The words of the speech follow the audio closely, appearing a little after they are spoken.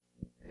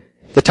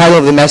The title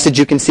of the message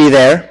you can see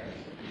there,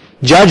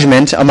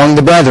 Judgment Among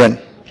the Brethren.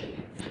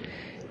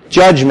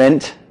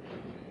 Judgment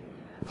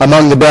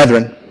among the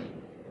brethren.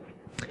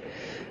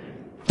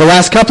 The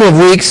last couple of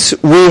weeks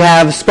we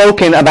have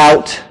spoken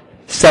about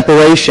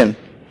separation.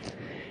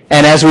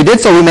 And as we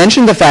did so, we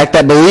mentioned the fact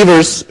that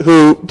believers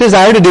who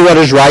desire to do what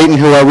is right and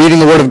who are reading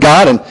the Word of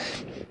God and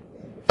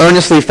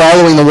earnestly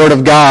following the Word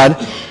of God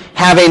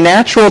have a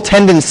natural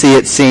tendency,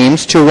 it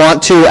seems, to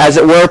want to, as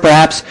it were,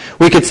 perhaps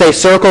we could say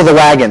circle the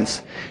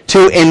wagons,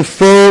 to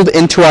enfold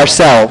into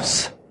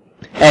ourselves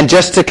and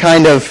just to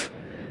kind of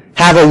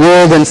have a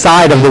world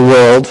inside of the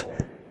world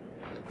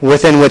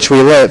within which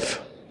we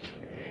live.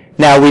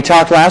 Now, we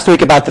talked last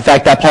week about the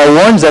fact that Paul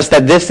warns us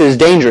that this is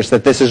dangerous,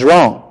 that this is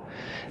wrong,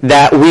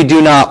 that we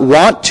do not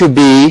want to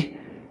be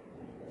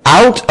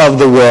out of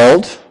the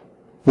world.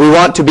 We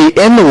want to be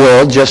in the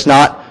world, just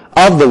not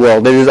of the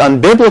world. It is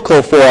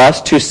unbiblical for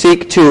us to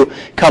seek to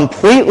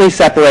completely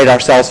separate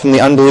ourselves from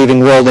the unbelieving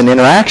world in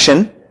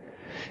interaction,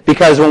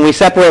 because when we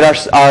separate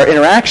our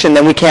interaction,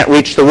 then we can't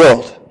reach the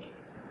world.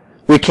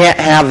 We can't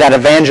have that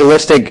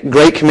evangelistic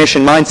Great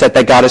Commission mindset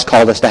that God has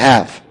called us to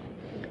have.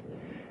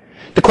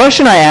 The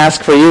question I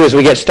ask for you as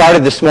we get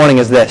started this morning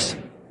is this.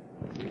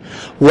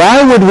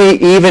 Why would we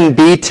even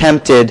be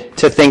tempted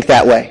to think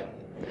that way?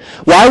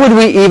 Why would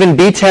we even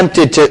be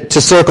tempted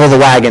to circle the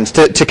wagons,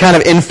 to kind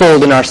of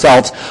enfold in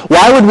ourselves?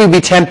 Why would we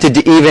be tempted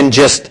to even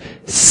just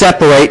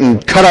separate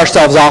and cut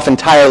ourselves off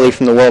entirely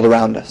from the world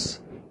around us?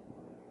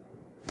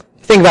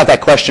 Think about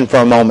that question for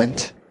a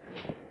moment.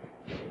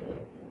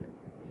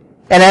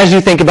 And as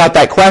you think about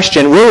that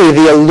question, really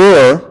the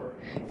allure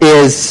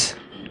is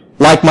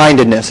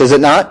like-mindedness, is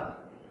it not?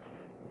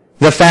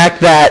 The fact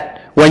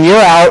that when you're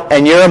out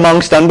and you're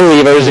amongst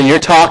unbelievers and you're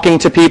talking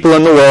to people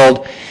in the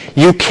world,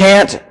 you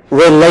can't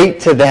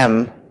relate to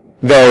them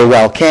very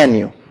well, can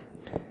you?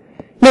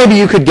 Maybe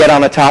you could get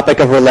on a topic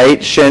of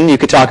relation. You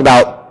could talk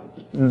about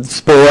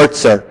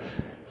sports or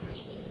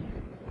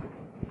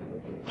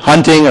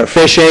hunting or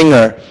fishing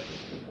or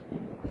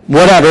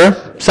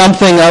whatever,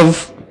 something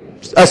of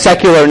a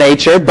secular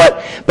nature,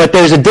 but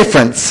there's a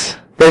difference.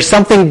 There's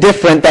something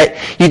different that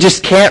you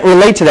just can't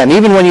relate to them.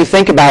 Even when you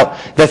think about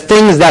the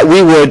things that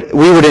we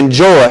would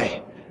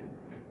enjoy,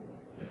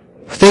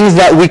 things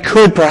that we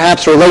could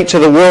perhaps relate to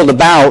the world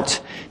about,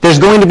 there's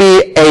going to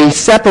be a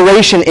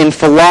separation in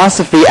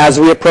philosophy as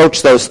we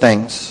approach those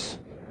things.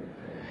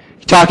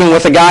 Talking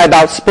with a guy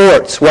about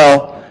sports,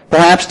 well,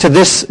 perhaps to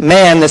this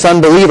man, this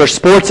unbeliever,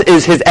 sports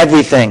is his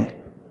everything.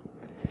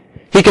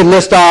 He could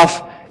list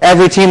off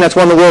every team that's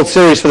won the World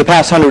Series for the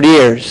past 100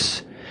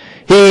 years.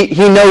 He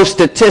knows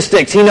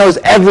statistics. He knows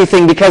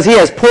everything because he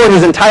has poured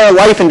his entire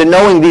life into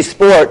knowing these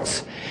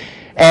sports.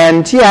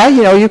 And yeah,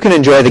 you can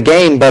enjoy the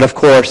game, but of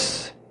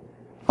course,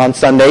 on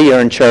Sunday you're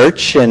in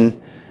church and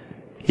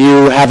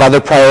you have other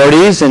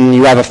priorities and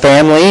you have a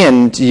family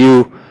and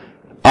you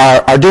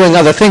are doing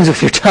other things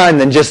with your time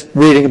than just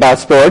reading about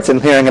sports and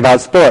hearing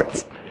about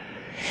sports.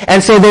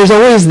 And so there's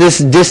always this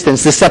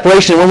distance, this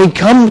separation. When we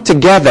come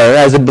together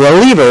as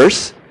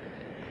believers,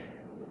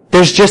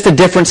 there's just a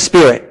different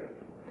spirit.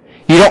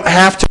 You don't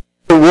have to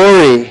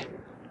worry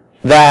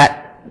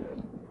that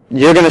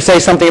you're going to say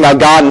something about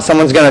God and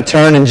someone's going to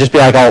turn and just be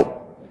like,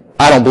 oh,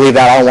 I don't believe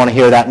that. I don't want to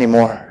hear that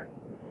anymore.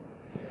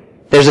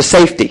 There's a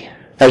safety.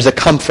 There's a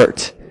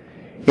comfort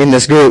in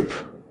this group.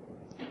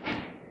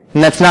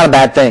 And that's not a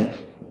bad thing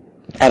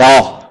at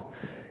all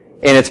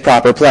in its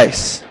proper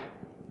place.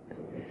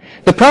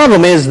 The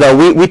problem is,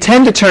 though, we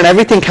tend to turn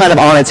everything kind of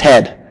on its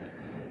head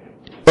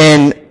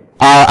in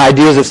our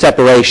ideas of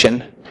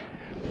separation.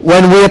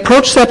 When we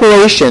approach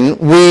separation,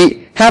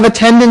 we have a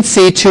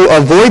tendency to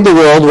avoid the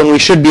world when we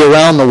should be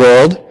around the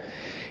world,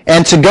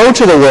 and to go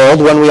to the world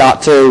when we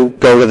ought to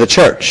go to the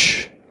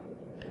church.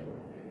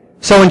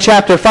 So in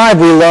chapter 5,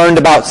 we learned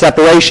about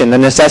separation, the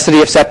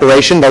necessity of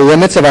separation, the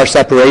limits of our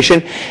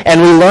separation,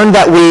 and we learned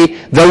that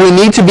though we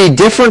need to be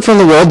different from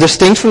the world,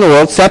 distinct from the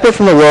world, separate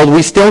from the world,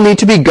 we still need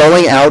to be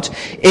going out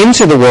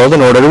into the world in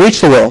order to reach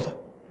the world.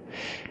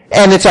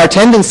 And it's our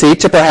tendency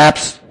to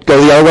perhaps go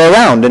the other way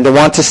around and to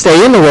want to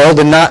stay in the world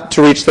and not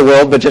to reach the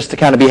world, but just to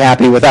kind of be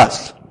happy with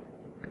us.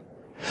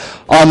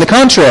 On the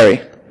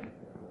contrary,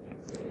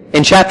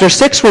 in chapter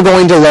 6, we're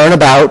going to learn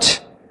about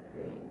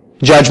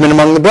judgment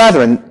among the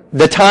brethren,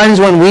 the times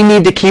when we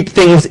need to keep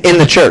things in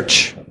the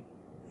church.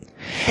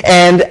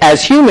 And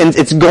as humans,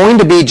 it's going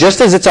to be,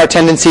 just as it's our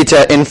tendency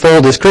to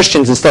enfold as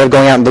Christians instead of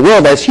going out in the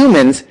world, as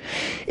humans,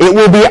 it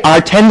will be our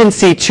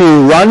tendency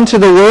to run to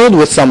the world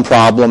with some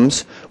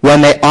problems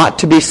when they ought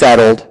to be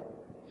settled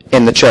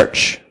in the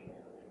church.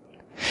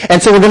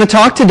 And so we're going to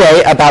talk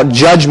today about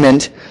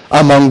judgment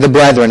among the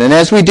brethren. And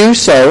as we do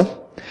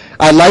so,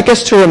 I'd like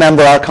us to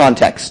remember our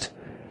context.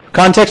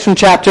 Context from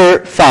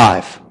chapter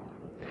 5.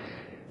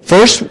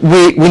 First,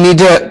 we need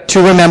to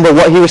remember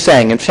what he was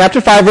saying. In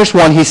chapter 5, verse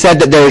 1, he said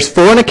that there is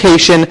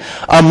fornication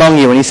among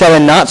you. And he said,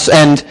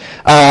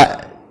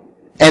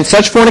 and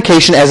such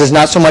fornication as is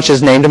not so much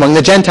as named among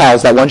the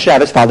Gentiles, that one should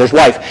have his father's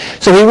wife.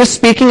 So he was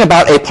speaking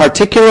about a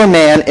particular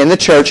man in the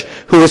church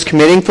who was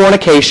committing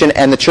fornication,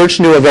 and the church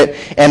knew of it,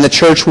 and the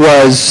church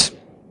was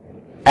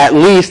at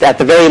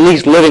the very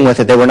least, living with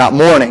it. They were not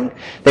mourning.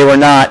 They were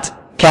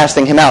not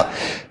casting him out.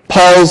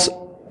 Paul's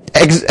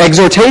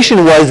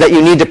exhortation was that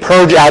you need to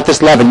purge out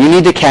this leaven. You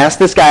need to cast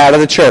this guy out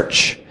of the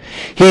church.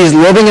 He's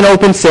living in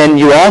open sin.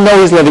 You all know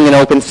he's living in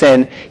open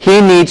sin.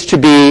 He needs to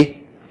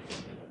be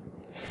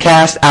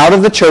cast out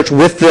of the church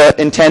with the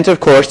intent, of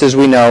course, as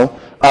we know,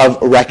 of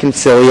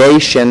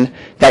reconciliation,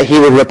 that he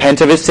would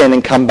repent of his sin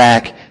and come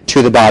back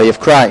to the body of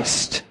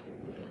Christ.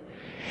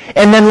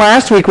 And then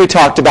last week we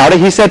talked about it.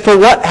 He said, "For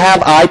what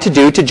have I to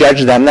do to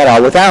judge them that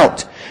are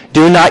without?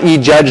 Do not ye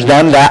judge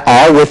them that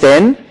are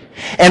within?"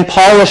 And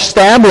Paul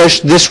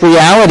established this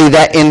reality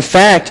that, in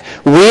fact,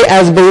 we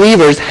as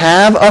believers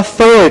have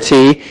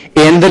authority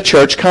in the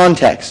church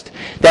context.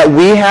 That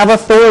we have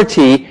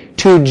authority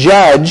to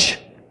judge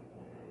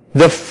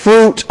the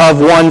fruit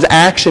of one's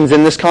actions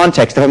in this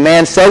context. If a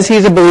man says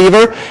he's a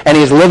believer and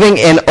he's living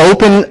in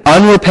open,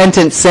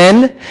 unrepentant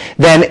sin,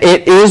 then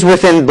it is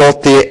within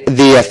both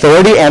the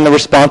authority and the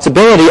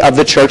responsibility of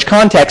the church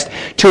context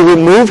to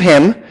remove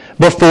him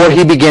before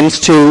he begins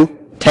to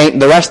taint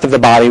the rest of the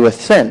body with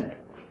sin.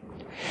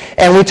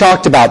 And we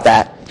talked about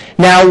that.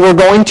 Now we're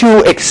going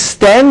to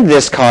extend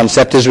this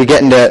concept as we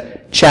get into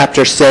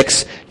chapter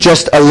 6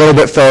 just a little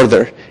bit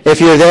further. If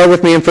you're there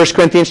with me in 1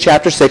 Corinthians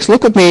chapter 6,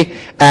 look with me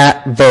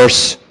at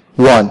verse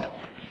 1.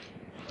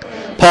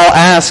 Paul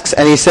asks,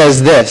 and he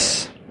says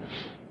this,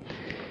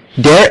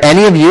 "Dare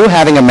any of you,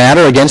 having a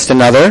matter against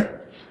another,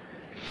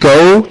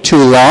 go to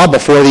law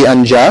before the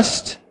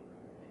unjust,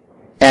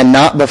 and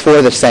not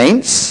before the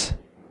saints?"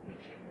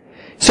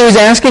 So he's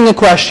asking a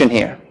question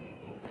here.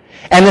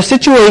 And the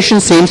situation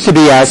seems to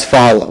be as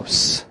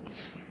follows.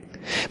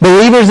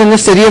 Believers in the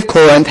city of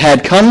Corinth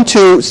had come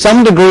to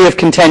some degree of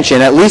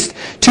contention, at least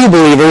two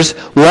believers,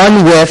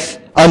 one with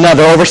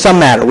another over some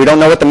matter. We don't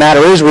know what the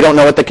matter is. We don't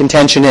know what the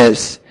contention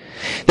is.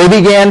 They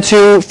began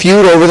to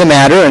feud over the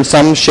matter in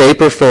some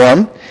shape or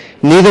form.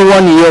 Neither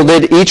one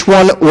yielded. Each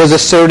one was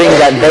asserting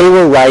that they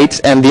were right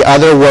and the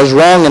other was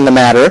wrong in the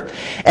matter.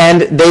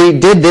 And they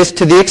did this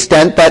to the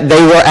extent that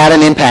they were at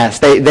an impasse.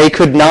 They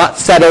could not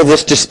settle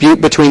this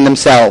dispute between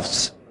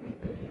themselves.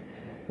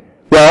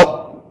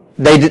 Well,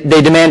 they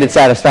demanded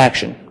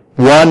satisfaction.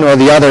 One or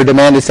the other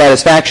demanded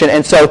satisfaction.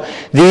 And so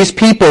these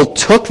people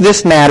took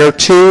this matter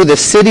to the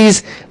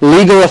city's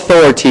legal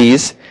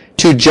authorities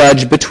to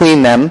judge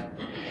between them.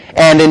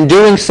 And in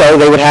doing so,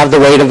 they would have the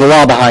weight of the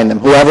law behind them.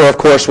 Whoever, of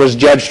course, was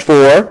judged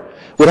for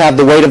would have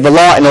the weight of the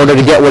law in order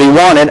to get what he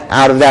wanted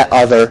out of that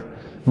other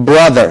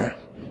brother.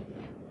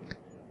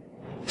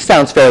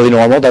 Sounds fairly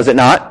normal, does it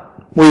not?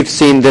 We've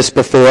seen this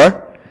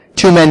before.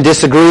 Two men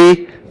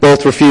disagree,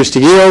 both refuse to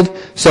yield,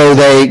 so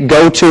they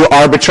go to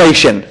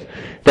arbitration.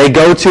 They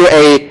go to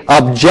an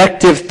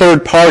objective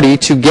third party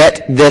to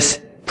get this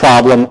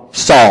problem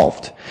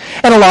solved.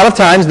 And a lot of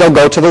times they'll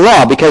go to the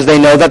law because they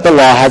know that the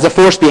law has a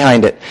force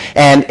behind it.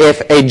 And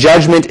if a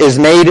judgment is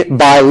made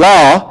by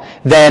law,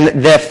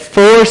 then the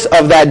force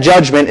of that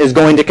judgment is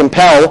going to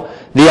compel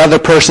the other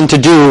person to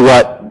do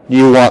what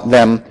you want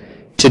them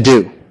to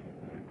do.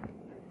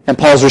 And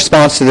Paul's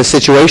response to the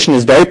situation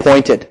is very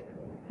pointed.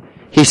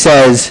 He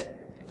says,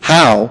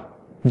 "How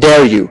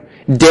dare you?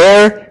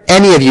 Dare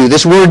any of you."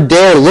 This word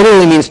dare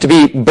literally means to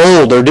be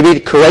bold or to be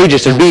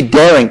courageous or to be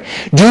daring.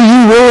 Do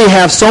you really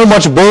have so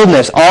much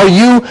boldness? Are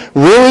you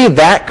really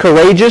that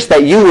courageous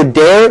that you would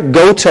dare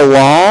go to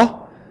law?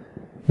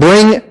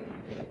 Bring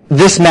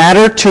this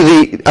matter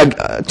to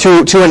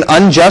an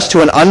unjust,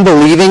 to an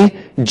unbelieving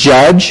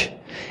judge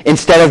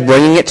instead of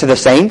bringing it to the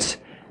saints?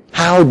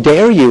 How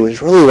dare you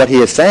is really what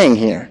he is saying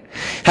here.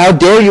 How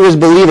dare you as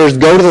believers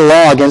go to the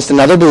law against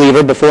another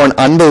believer before an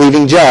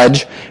unbelieving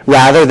judge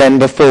rather than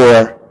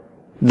before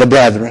the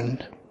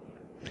brethren?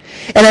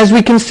 And as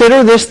we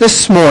consider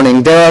this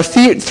morning, there are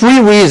three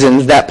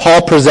reasons that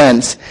Paul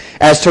presents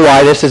as to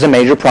why this is a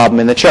major problem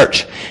in the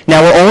church.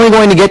 Now, we're only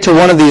going to get to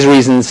one of these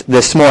reasons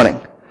this morning.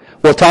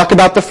 We'll talk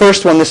about the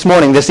first one this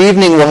morning. This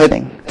evening we'll hit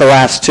the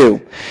last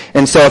two.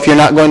 And so if you're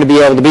not going to be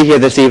able to be here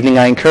this evening,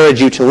 I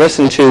encourage you to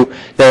listen to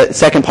the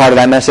second part of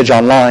that message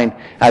online,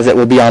 as it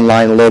will be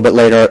online a little bit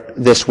later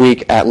this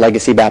week at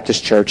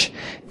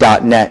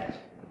legacybaptistchurch.net.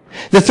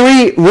 The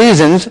three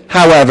reasons,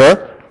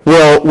 however,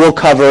 we'll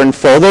cover in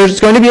full. There's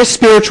going to be a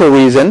spiritual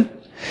reason,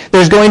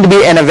 there's going to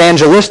be an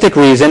evangelistic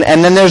reason,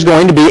 and then there's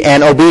going to be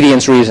an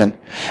obedience reason.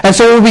 And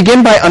so we'll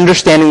begin by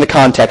understanding the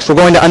context. We're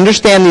going to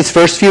understand these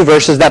first few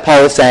verses that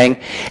Paul is saying,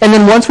 and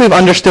then once we've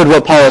understood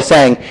what Paul is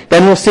saying,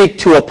 then we'll seek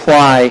to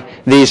apply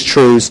these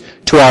truths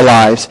to our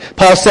lives.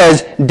 Paul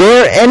says,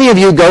 "Dare any of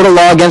you go to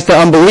law against the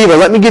unbeliever?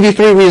 Let me give you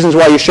three reasons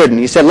why you shouldn't."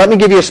 He said, "Let me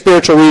give you a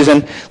spiritual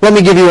reason, let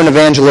me give you an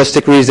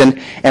evangelistic reason,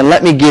 and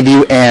let me give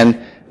you an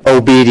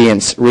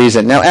obedience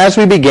reason." Now, as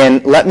we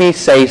begin, let me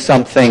say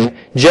something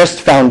just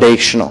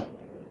foundational.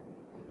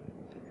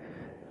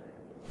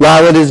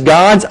 While it is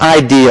God's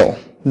ideal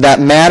that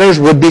matters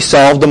would be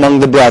solved among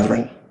the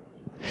brethren,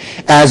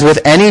 As with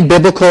any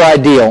biblical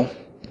ideal,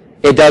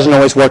 it doesn't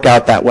always work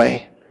out that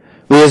way.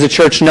 We as a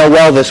church know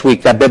well this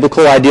week that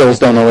biblical ideals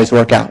don't always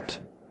work out.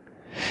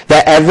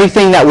 That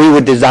everything that we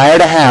would desire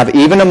to have,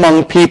 even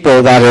among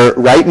people that are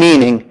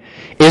right-meaning,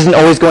 isn't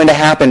always going to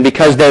happen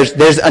because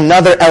there's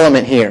another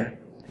element here,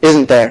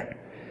 isn't there?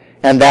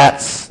 And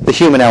that's the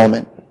human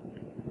element,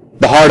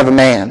 the heart of a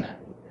man.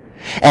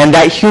 And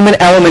that human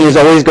element is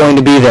always going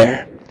to be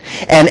there.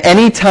 And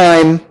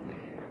anytime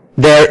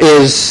there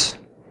is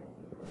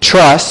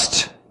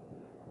trust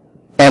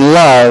and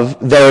love,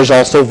 there is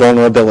also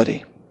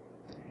vulnerability.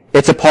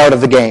 It's a part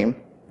of the game.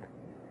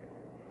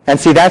 And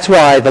see, that's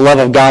why the love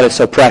of God is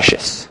so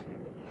precious.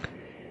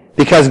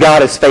 Because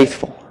God is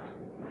faithful.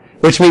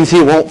 Which means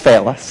He won't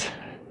fail us.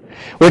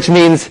 Which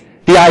means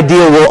the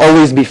ideal will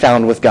always be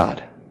found with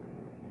God.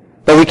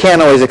 But we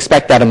can't always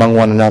expect that among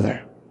one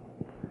another.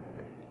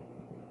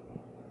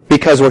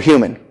 Because we're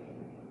human.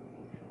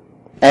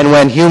 And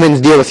when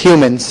humans deal with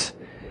humans,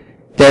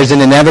 there's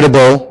an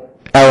inevitable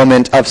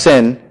element of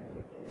sin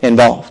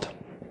involved.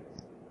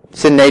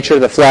 Sin nature,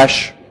 the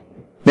flesh,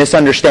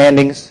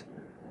 misunderstandings.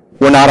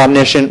 We're not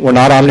omniscient. We're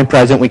not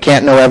omnipresent. We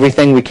can't know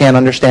everything. We can't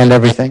understand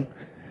everything.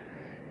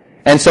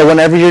 And so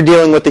whenever you're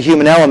dealing with the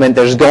human element,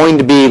 there's going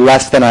to be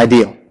less than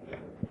ideal.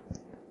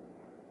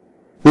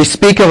 We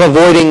speak of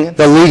avoiding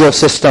the legal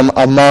system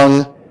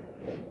among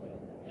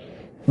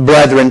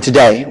brethren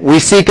today. We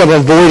seek of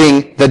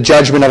avoiding the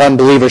judgment of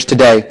unbelievers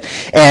today.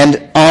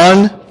 And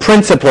on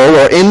principle,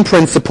 or in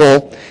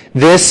principle,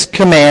 this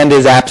command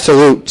is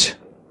absolute.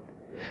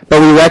 But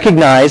we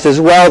recognize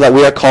as well that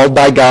we are called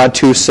by God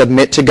to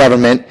submit to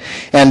government,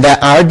 and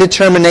that our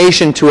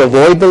determination to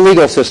avoid the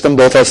legal system,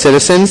 both as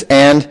citizens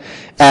and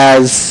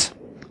as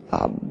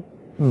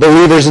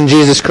believers in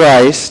Jesus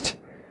Christ,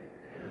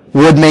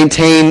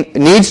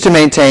 needs to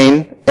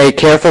maintain a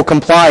careful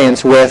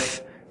compliance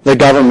with the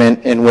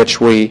government in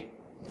which we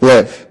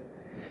live.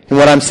 And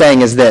what I'm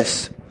saying is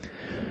this.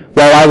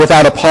 While I,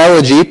 without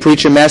apology,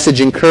 preach a message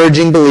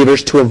encouraging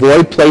believers to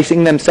avoid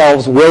placing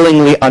themselves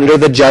willingly under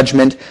the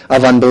judgment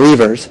of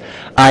unbelievers,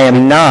 I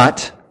am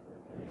not,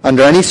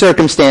 under any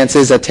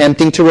circumstances,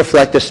 attempting to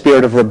reflect a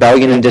spirit of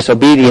rebellion and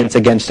disobedience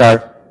against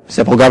our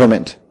civil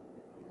government.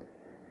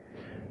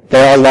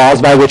 There are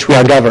laws by which we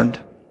are governed.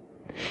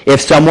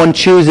 If someone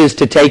chooses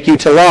to take you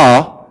to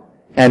law,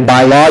 and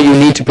by law you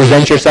need to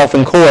present yourself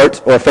in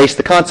court or face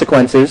the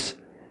consequences,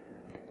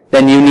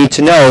 then you need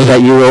to know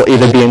that you will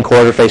either be in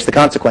court or face the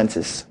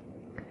consequences.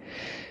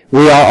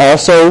 We are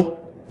also,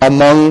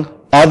 among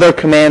other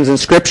commands in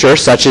Scripture,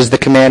 such as the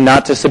command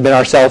not to submit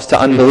ourselves to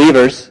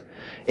unbelievers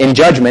in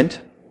judgment,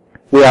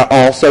 we are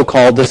also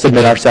called to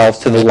submit ourselves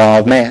to the law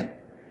of man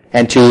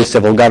and to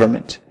civil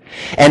government.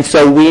 And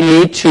so we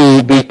need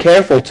to be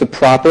careful to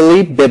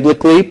properly,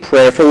 biblically,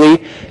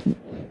 prayerfully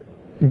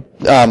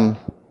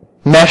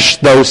mesh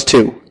those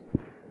two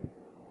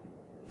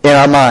in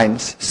our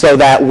minds so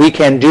that we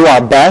can do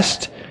our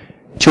best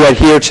to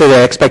adhere to the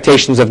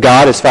expectations of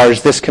God as far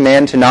as this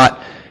command to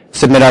not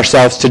submit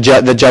ourselves to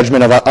the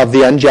judgment of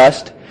the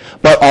unjust,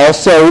 but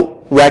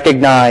also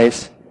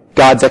recognize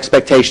God's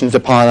expectations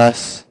upon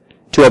us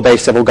to obey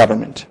civil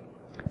government.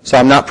 So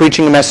I'm not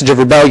preaching a message of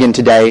rebellion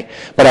today,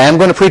 but I am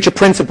going to preach a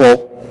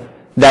principle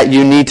that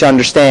you need to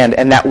understand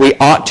and that we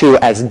ought to,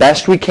 as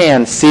best we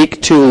can,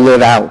 seek to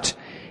live out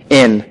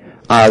in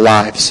our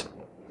lives.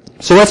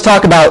 So let's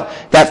talk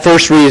about that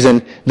first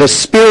reason, the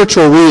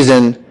spiritual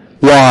reason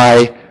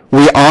why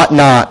we ought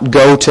not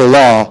go to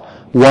law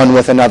one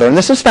with another. And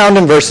this is found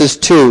in verses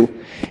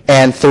 2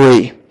 and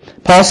 3.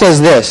 Paul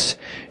says this,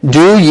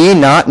 "Do ye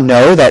not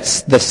know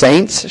that the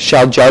saints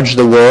shall judge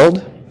the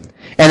world?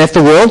 And if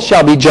the world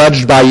shall be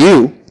judged by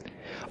you,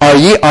 are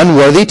ye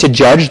unworthy to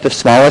judge the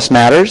smallest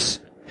matters?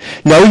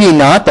 Know ye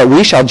not that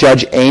we shall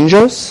judge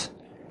angels?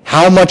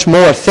 How much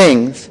more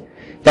things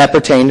that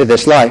pertain to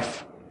this life?"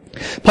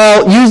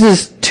 Paul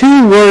uses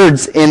two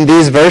words in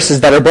these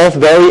verses that are both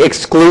very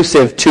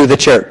exclusive to the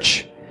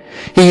church.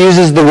 He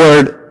uses the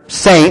word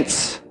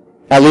saints,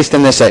 at least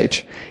in this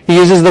age. He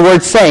uses the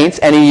word saints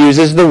and he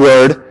uses the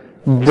word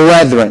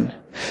brethren.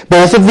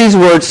 Both of these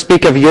words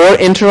speak of your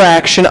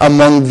interaction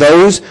among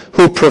those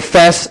who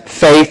profess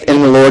faith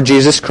in the Lord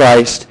Jesus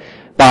Christ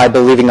by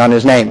believing on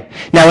His name.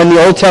 Now in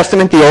the Old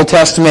Testament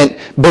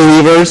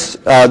believers,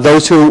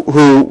 those who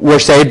were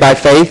saved by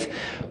faith,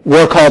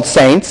 were called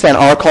saints and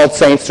are called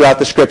saints throughout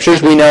the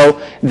Scriptures. We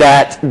know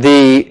that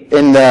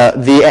in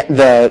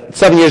the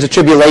 7 years of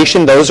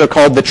tribulation, those are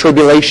called the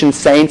tribulation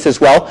saints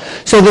as well.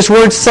 So this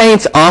word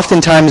saints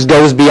oftentimes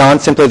goes beyond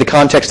simply the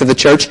context of the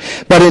church.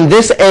 But in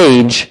this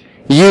age,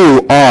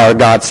 you are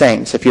God's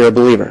saints if you're a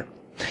believer.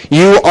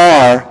 You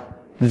are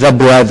the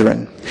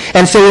brethren.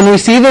 And so when we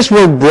see this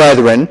word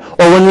brethren,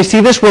 or when we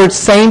see this word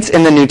saints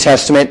in the New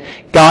Testament,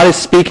 God is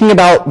speaking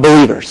about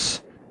believers.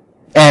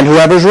 And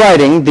whoever's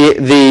writing,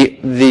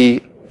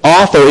 the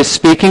author is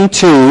speaking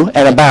to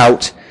and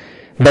about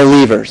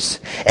believers.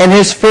 And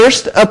his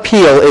first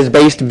appeal is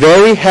based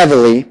very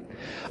heavily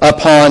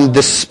upon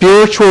the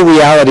spiritual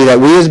reality that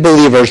we as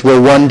believers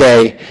will one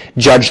day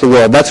judge the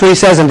world. That's what he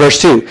says in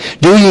verse 2.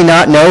 Do ye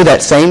not know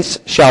that saints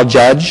shall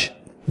judge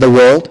the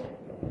world?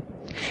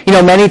 You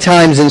know, many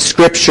times in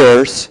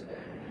scriptures,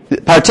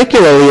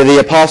 particularly the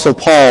Apostle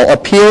Paul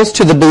appeals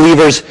to the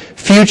believer's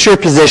future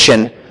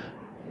position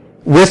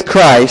with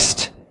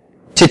Christ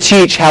to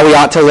teach how we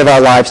ought to live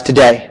our lives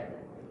today.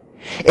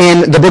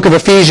 In the book of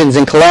Ephesians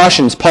and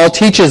Colossians, Paul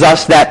teaches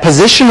us that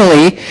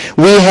positionally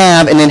we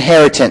have an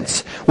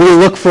inheritance. We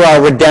look for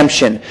our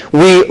redemption.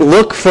 We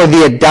look for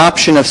the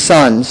adoption of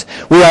sons.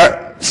 We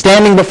are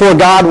standing before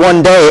God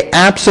one day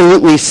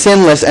absolutely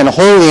sinless and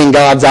holy in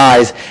God's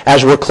eyes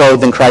as we're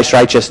clothed in Christ's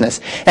righteousness.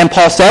 And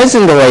Paul says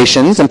in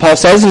Galatians, and Paul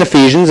says in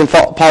Ephesians, and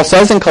Paul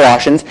says in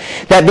Colossians,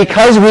 that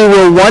because we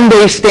will one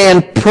day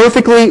stand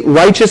perfectly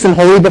righteous and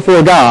holy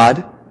before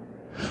God,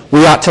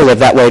 we ought to live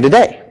that way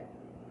today.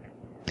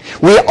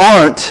 We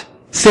aren't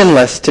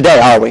sinless today,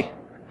 are we?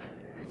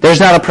 There's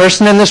not a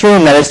person in this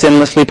room that is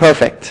sinlessly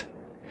perfect.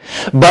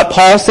 But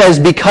Paul says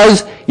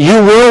because you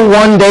will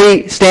one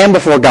day stand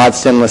before God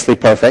sinlessly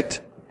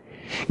perfect,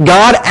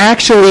 God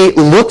actually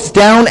looks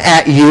down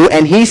at you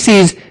and he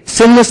sees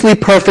sinlessly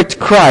perfect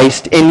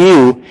Christ in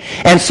you.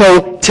 And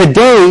so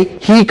today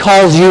he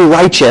calls you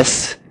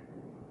righteous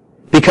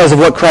because of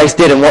what Christ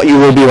did and what you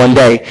will be one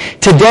day.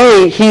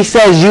 Today he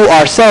says you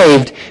are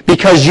saved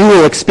because you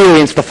will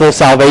experience the full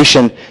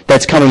salvation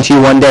that's coming to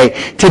you one day.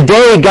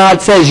 Today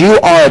God says you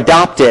are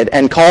adopted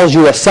and calls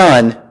you a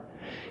son,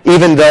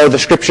 even though the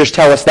scriptures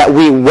tell us that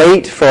we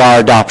wait for our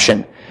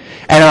adoption.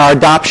 And our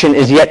adoption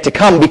is yet to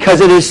come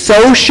because it is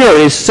so sure,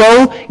 it is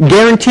so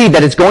guaranteed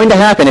that it's going to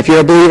happen if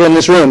you're a believer in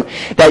this room,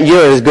 that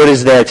you're as good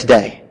as there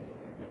today.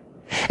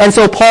 And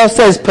so Paul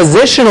says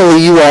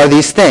positionally you are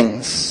these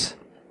things.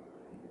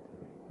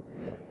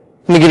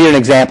 Let me give you an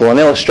example, an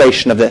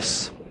illustration of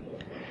this.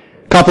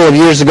 A couple of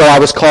years ago I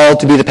was called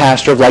to be the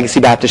pastor of Legacy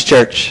Baptist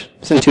Church.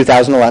 It's in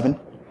 2011.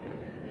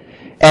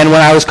 And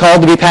when I was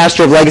called to be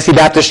pastor of Legacy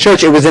Baptist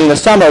Church, it was in the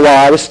summer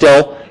while I was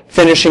still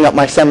finishing up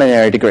my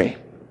seminary degree.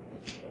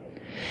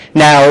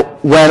 Now,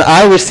 when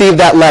I received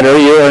that letter,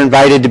 you were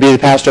invited to be the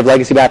pastor of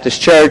Legacy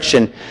Baptist Church,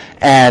 I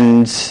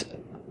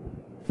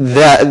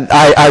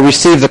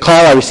received the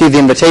call, I received the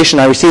invitation,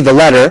 I received the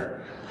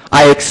letter.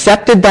 I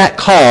accepted that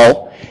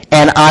call,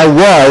 and I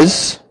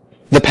was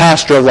the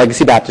pastor of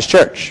Legacy Baptist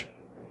Church.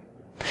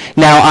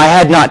 Now, I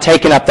had not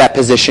taken up that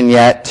position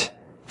yet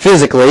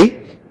physically.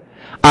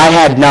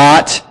 I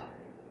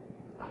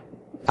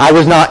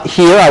was not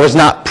here, I was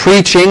not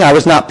preaching, I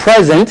was not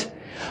present.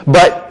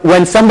 But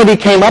when somebody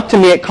came up to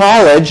me at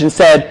college and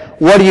said,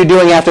 what are you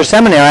doing after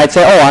seminary? I'd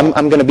say, I'm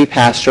going to be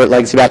pastor at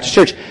Legacy Baptist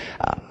Church.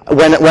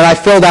 When I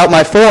filled out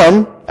my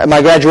form,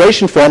 my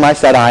graduation form, I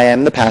said, I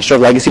am the pastor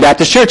of Legacy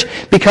Baptist Church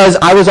because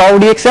I was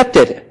already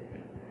accepted.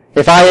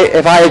 If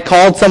I had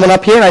called someone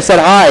up here and I said,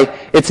 hi,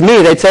 it's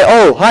me, they'd say,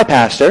 oh, hi,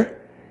 pastor,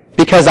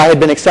 because I had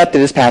been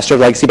accepted as pastor of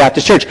Legacy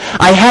Baptist Church.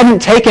 I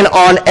hadn't taken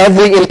on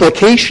every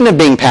implication of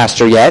being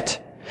pastor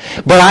yet,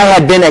 but I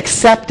had been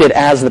accepted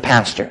as the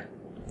pastor.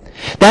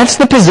 That's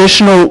the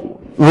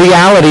positional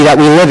reality that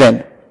we live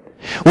in.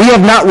 We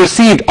have not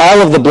received all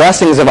of the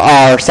blessings of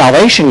our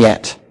salvation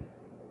yet,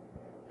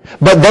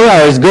 but they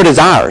are as good as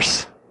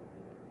ours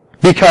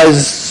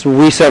because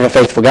we serve a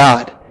faithful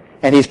God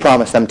and He's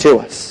promised them to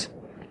us.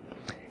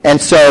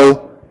 And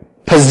so,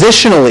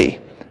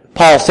 positionally,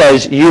 Paul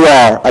says you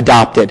are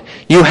adopted.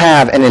 You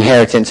have an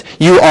inheritance.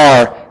 You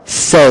are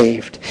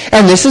saved.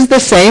 And this is the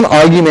same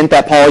argument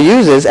that Paul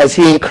uses as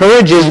he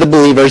encourages the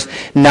believers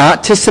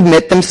not to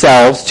submit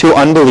themselves to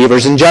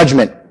unbelievers in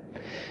judgment.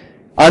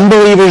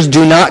 Unbelievers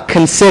do not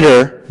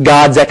consider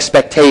God's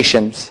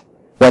expectations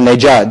when they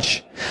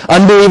judge.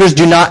 Unbelievers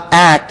do not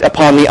act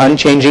upon the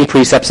unchanging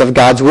precepts of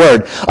God's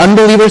word.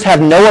 Unbelievers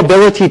have no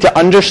ability to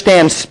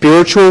understand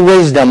spiritual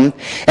wisdom,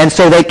 and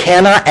so they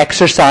cannot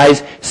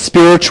exercise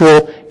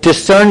spiritual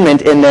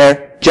discernment in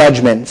their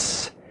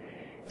judgments.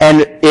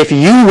 And if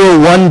you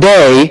will one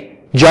day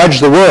judge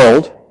the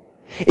world,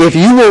 if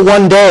you will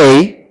one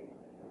day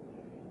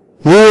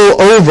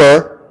rule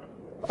over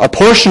a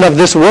portion of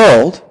this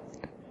world,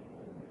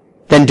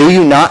 then do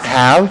you not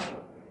have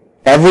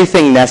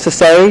everything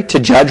necessary to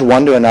judge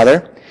one to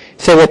another?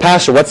 You say, well,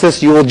 Pastor, what's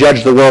this you will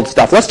judge the world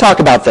stuff? Let's talk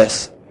about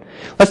this.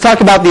 Let's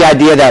talk about the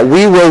idea that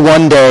we will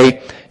one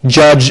day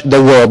judge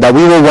the world, that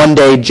we will one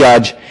day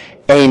judge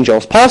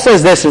angels. Paul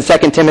says this in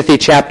 2 Timothy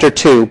chapter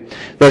 2,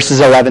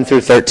 verses 11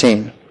 through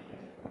 13.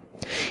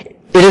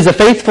 It is a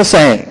faithful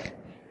saying,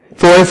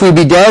 for if we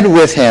be dead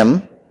with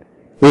him,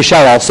 we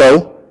shall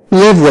also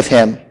live with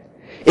him.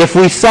 If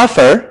we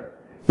suffer,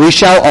 we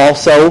shall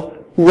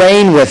also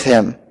reign with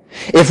him.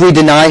 If we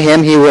deny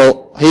him,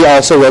 he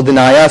also will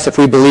deny us. If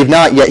we believe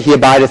not, yet he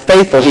abideth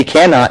faithful. He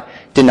cannot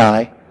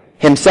deny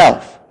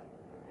himself.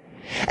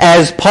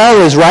 As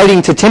Paul is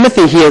writing to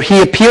Timothy here,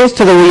 he appeals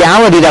to the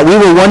reality that we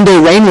will one day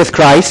reign with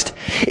Christ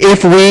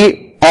if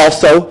we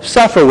also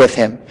suffer with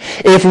him.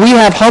 If we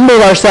have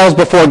humbled ourselves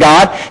before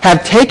God,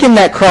 have taken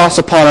that cross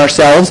upon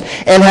ourselves,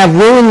 and have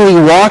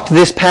willingly walked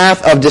this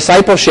path of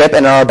discipleship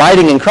and are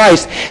abiding in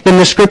Christ, then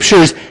the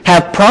Scriptures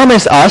have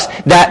promised us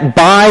that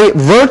by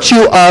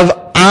virtue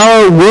of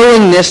our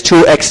willingness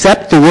to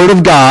accept the Word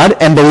of God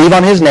and believe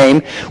on His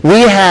name,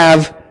 we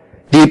have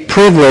the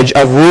privilege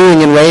of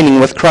ruling and reigning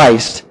with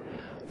Christ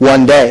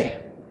one day.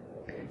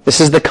 This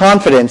is the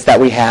confidence that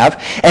we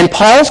have. And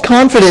Paul's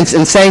confidence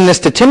in saying this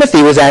to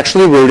Timothy was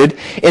actually rooted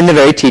in the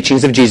very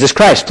teachings of Jesus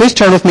Christ. Please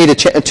turn with me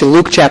to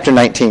Luke chapter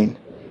 19.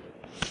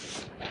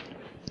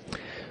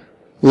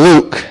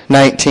 Luke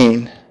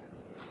 19.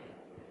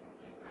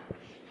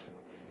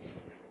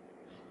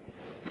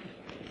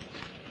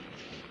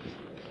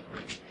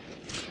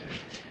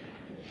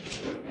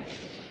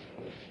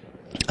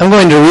 I'm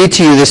going to read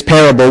to you this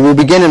parable. We'll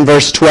begin in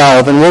verse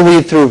 12, and we'll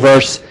read through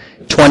verse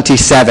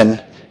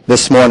 27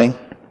 this morning.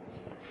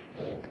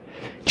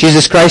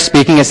 Jesus Christ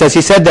speaking, it says,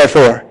 He said,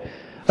 therefore,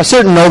 a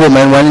certain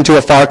nobleman went into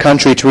a far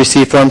country to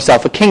receive for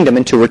himself a kingdom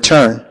and to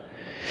return.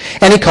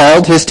 And he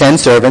called his 10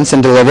 servants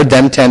and delivered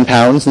them 10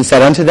 pounds and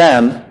said unto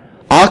them,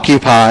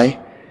 Occupy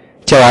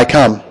till I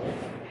come.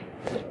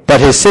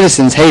 But his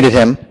citizens hated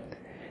him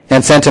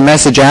and sent a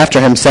message after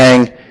him,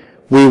 saying,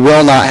 We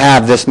will not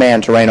have this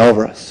man to reign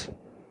over us.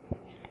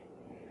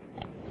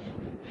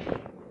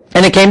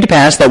 And it came to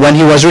pass that when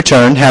he was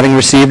returned, having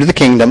received the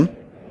kingdom,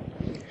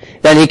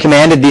 then he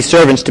commanded these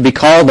servants to be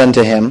called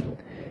unto him,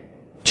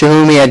 to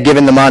whom he had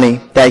given the money,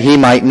 that he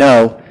might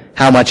know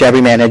how much every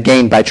man had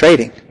gained by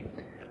trading.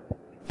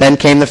 Then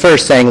came the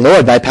first, saying,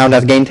 Lord, thy pound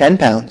hath gained 10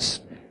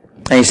 pounds.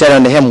 And he said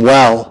unto him,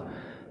 Well,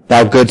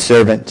 thou good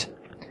servant,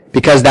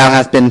 because thou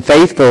hast been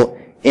faithful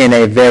in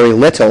a very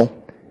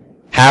little,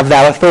 have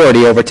thou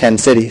authority over 10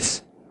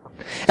 cities.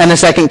 And the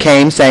second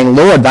came, saying,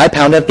 Lord, thy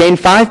pound hath gained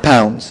 5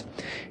 pounds.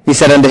 He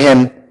said unto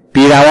him,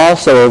 Be thou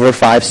also over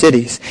 5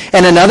 cities.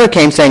 And another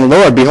came, saying,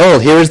 Lord,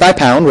 behold, here is thy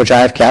pound, which I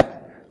have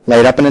kept,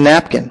 laid up in a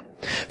napkin.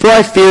 For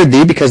I feared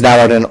thee, because thou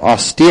art an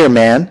austere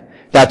man.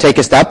 Thou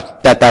takest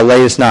up, that thou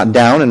layest not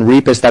down, and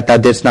reapest that thou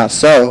didst not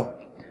sow.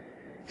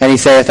 And he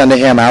saith unto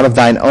him, Out of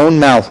thine own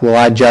mouth will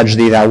I judge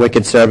thee, thou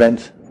wicked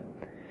servant.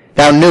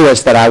 Thou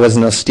knewest that I was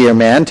an austere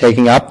man,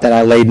 taking up that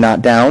I laid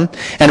not down,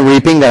 and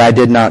reaping that I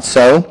did not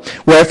sow.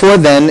 Wherefore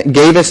then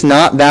gavest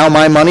not thou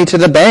my money to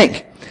the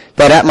bank,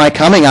 that at my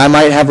coming I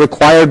might have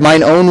required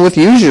mine own with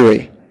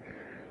usury?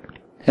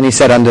 And he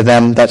said unto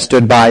them that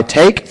stood by,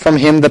 Take from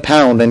him the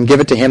pound, and give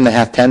it to him that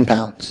hath 10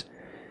 pounds.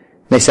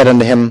 And they said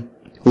unto him,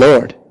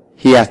 Lord,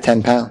 he hath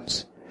 10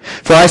 pounds.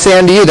 For I say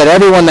unto you that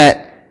every one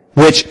that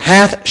which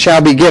hath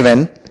shall be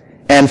given,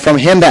 and from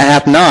him that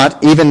hath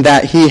not, even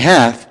that he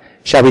hath,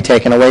 shall be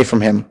taken away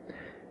from him.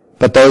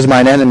 But those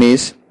mine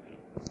enemies,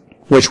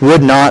 which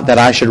would not that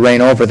I should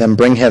reign over them,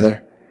 bring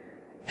hither,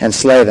 and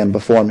slay them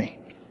before me.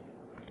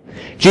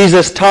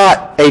 Jesus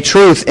taught a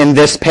truth in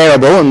this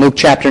parable in Luke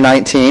chapter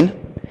 19.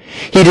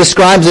 He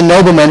describes a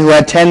nobleman who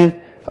had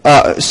 10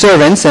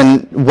 servants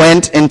and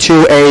went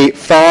into a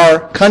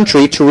far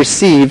country to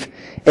receive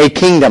a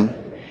kingdom.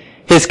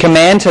 His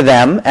command to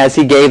them, as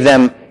he gave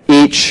them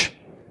each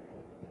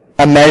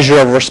a measure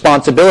of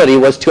responsibility,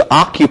 was to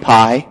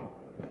occupy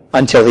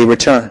until he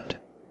returned.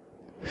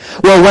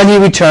 Well, when he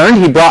returned,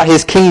 he brought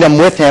his kingdom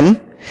with him,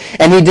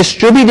 and he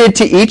distributed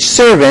to each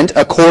servant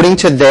according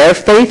to their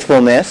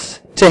faithfulness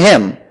to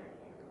him.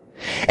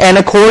 And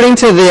according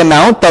to the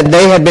amount that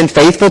they had been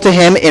faithful to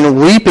him in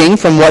reaping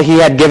from what he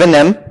had given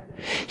them,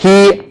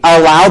 he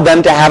allowed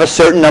them to have a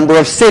certain number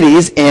of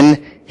cities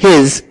in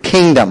his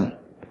kingdom.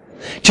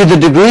 To the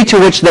degree to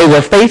which they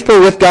were faithful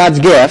with God's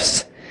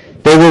gifts,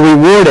 they were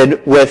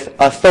rewarded with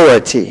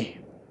authority.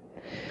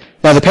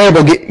 Now the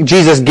parable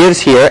Jesus gives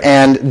here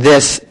and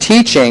this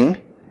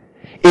teaching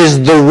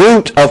is the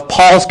root of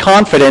Paul's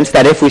confidence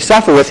that if we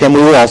suffer with him,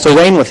 we will also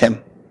reign with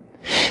him.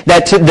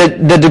 That to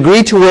the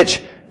degree to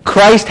which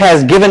Christ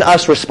has given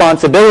us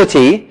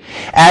responsibility,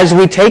 as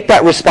we take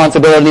that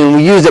responsibility and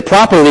we use it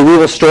properly, we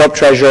will store up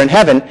treasure in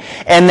heaven.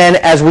 And then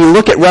as we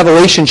look at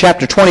Revelation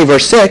chapter 20,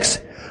 verse 6,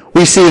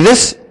 we see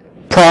this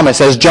promise.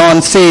 As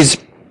John sees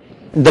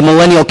the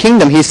millennial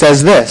kingdom, he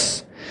says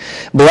this,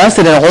 Blessed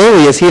and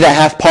holy is he that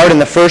hath part in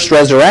the first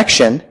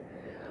resurrection.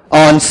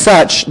 On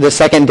such the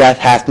second death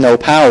hath no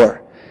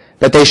power.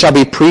 But they shall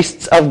be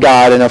priests of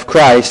God and of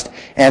Christ,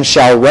 and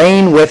shall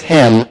reign with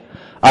him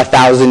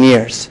 1,000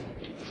 years.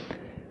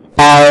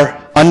 Our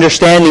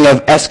understanding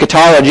of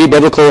eschatology,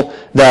 biblical,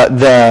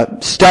 the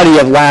study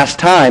of last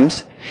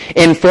times,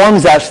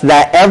 informs us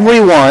that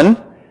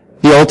everyone,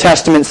 the Old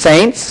Testament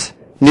saints,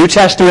 New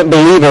Testament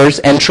believers,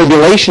 and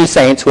tribulation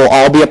saints will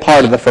all be a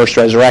part of the first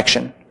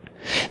resurrection.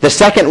 The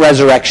second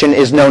resurrection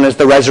is known as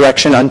the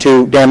resurrection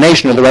unto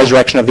damnation, or the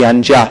resurrection of the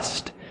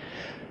unjust.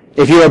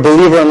 If you are a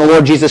believer in the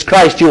Lord Jesus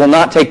Christ, you will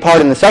not take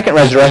part in the second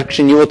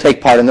resurrection, you will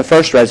take part in the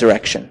first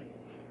resurrection.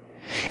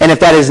 And if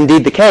that is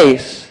indeed the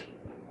case,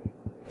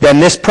 then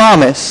this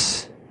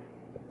promise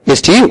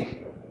is to you.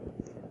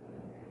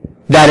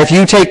 That if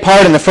you take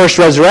part in the first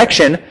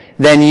resurrection,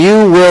 then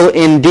you will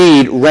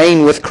indeed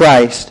reign with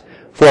Christ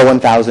for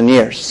 1,000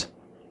 years.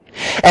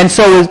 And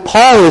so as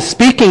Paul is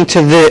speaking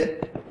to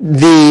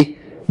the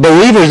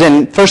believers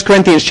in 1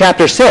 Corinthians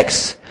chapter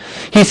 6,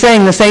 he's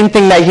saying the same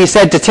thing that he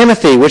said to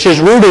Timothy, which is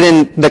rooted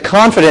in the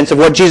confidence of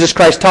what Jesus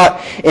Christ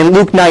taught in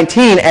Luke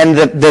 19, and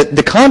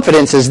the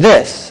confidence is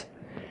this,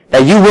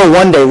 that you will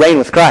one day reign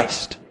with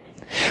Christ.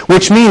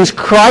 Which means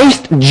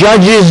Christ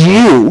judges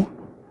you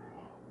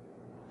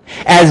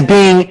as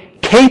being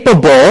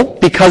capable,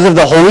 because of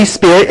the Holy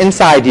Spirit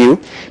inside you,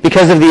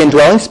 because of the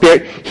indwelling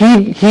Spirit,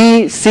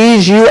 he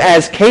sees you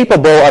as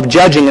capable of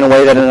judging in a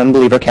way that an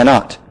unbeliever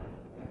cannot.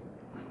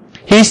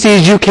 He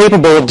sees you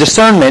capable of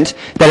discernment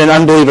that an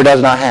unbeliever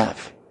does not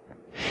have.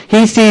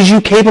 He sees you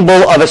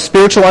capable of a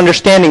spiritual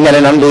understanding that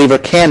an unbeliever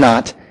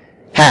cannot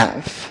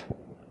have.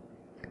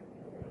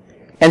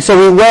 And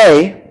so we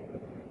weigh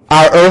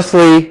our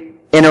earthly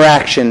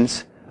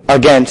interactions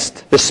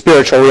against the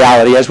spiritual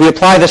reality. As we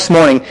apply this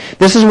morning,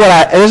 this is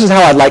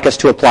how I'd like us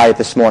to apply it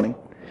this morning.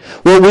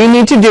 What we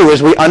need to do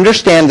as we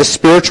understand the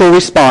spiritual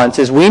response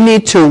is we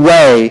need to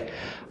weigh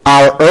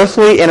our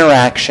earthly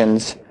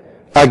interactions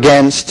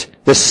against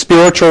the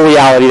spiritual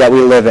reality that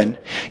we live in.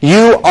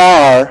 You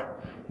are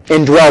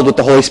indwelled with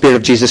the Holy Spirit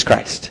of Jesus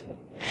Christ.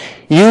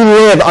 You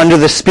live under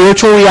the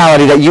spiritual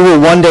reality that you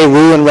will one day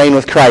rule and reign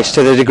with Christ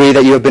to the degree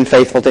that you have been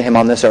faithful to Him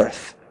on this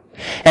earth.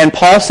 And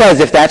Paul says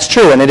if that's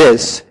true, and it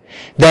is,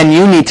 then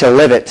you need to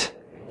live it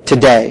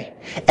today.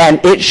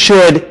 And it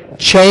should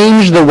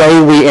change the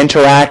way we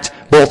interact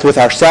both with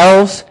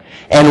ourselves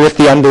and with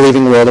the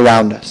unbelieving world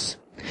around us.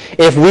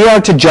 If we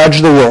are to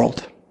judge the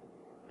world,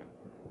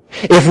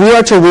 if we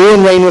are to rule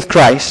and reign with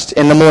Christ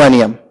in the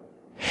millennium,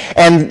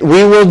 and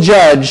we will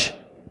judge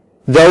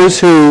those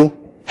who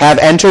have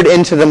entered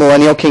into the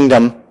millennial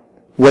kingdom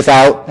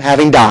without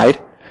having died,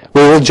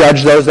 we will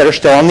judge those that are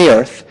still on the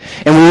earth,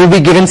 and we will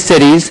be given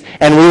cities,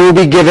 and we will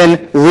be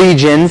given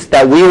regions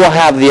that we will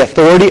have the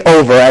authority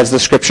over, as the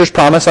Scriptures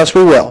promise us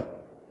we will.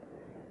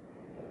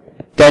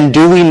 Then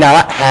do we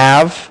not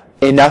have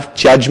enough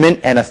judgment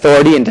and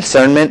authority and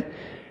discernment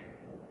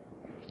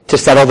to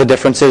settle the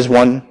differences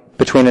one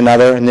between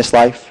another in this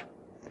life?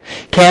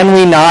 Can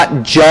we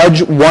not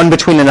judge one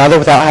between another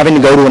without having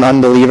to go to an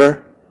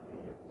unbeliever?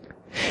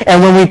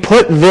 And when we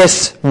put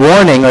this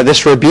warning or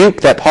this rebuke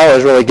that Paul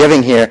is really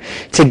giving here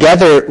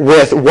together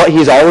with what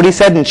he's already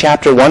said in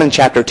chapter 1 and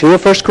chapter 2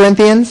 of 1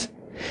 Corinthians,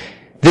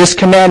 this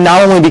command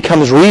not only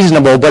becomes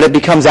reasonable, but it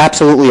becomes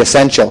absolutely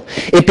essential.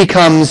 It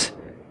becomes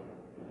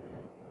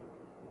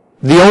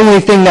the only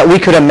thing that we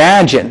could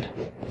imagine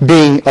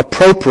being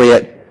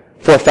appropriate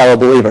for fellow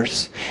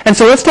believers. And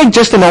so let's take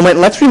just a moment and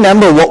let's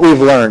remember what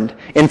we've learned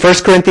in 1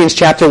 Corinthians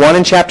chapter 1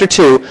 and chapter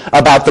 2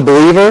 about the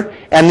believer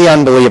and the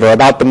unbeliever,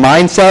 about the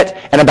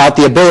mindset and about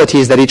the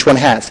abilities that each one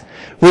has.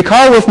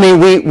 Recall with me,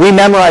 we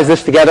memorized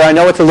this together. I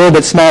know it's a little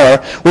bit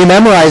smaller. We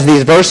memorized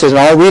these verses, and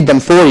I'll read them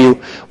for you.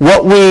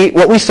 What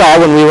we saw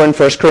when we were in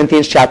 1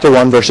 Corinthians chapter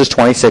 1, verses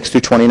 26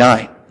 through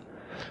 29.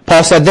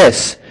 Paul said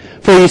this,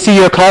 "For you see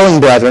your calling,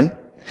 brethren,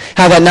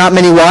 how that not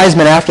many wise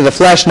men after the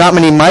flesh, not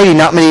many mighty,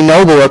 not many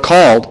noble are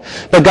called.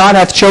 But God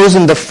hath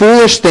chosen the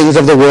foolish things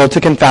of the world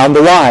to confound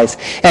the wise.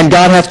 And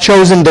God hath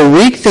chosen the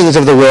weak things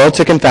of the world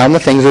to confound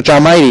the things which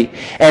are mighty.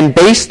 And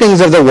base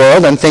things of the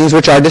world and things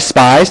which are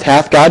despised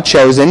hath God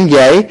chosen,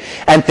 yea,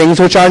 and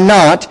things which are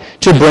not,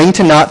 to bring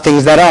to naught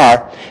things that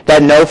are,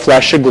 that no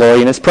flesh should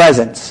glory in His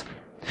presence."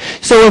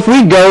 So if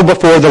we go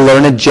before the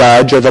learned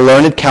judge or the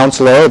learned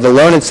counselor or the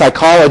learned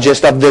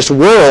psychologist of this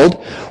world,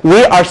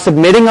 we are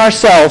submitting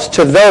ourselves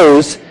to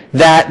those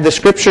that the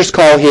Scriptures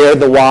call here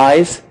the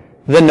wise,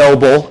 the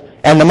noble,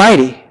 and the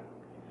mighty.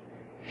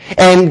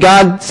 And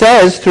God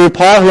says through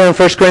Paul here in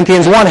 1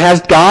 Corinthians 1,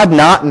 has God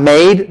not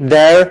made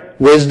their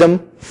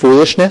wisdom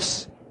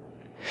foolishness?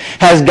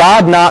 Has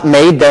God not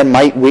made their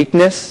might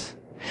weakness?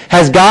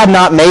 Has God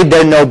not made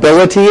their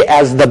nobility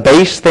as the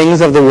base things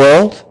of the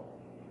world?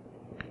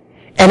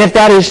 And if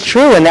that is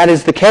true and that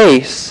is the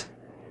case,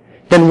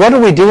 then what are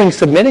we doing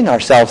submitting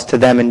ourselves to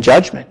them in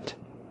judgment?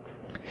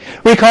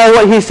 Recall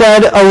what he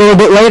said a little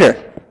bit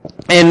later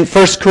in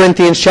 1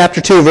 Corinthians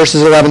chapter 2,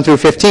 verses 11 through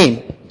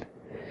 15.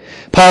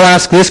 Paul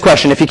asked this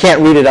question. If you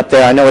can't read it up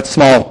there, I know it's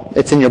small.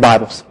 It's in your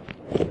Bibles.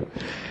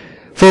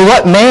 "For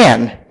what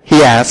man,"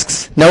 he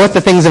asks, "knoweth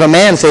the things of a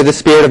man, save the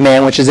spirit of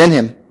man which is in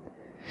him?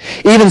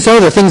 Even so,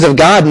 the things of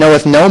God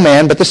knoweth no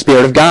man but the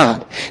Spirit of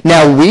God.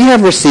 Now we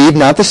have received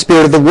not the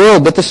spirit of the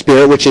world, but the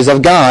Spirit which is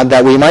of God,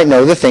 that we might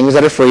know the things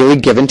that are freely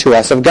given to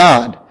us of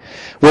God.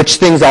 Which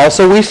things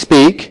also we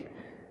speak,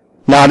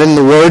 not in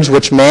the words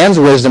which man's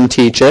wisdom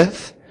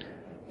teacheth,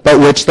 but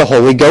which the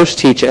Holy Ghost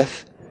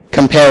teacheth,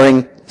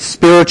 comparing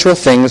spiritual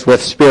things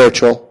with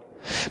spiritual.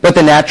 But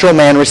the natural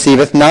man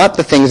receiveth not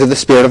the things of the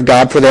Spirit of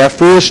God, for they are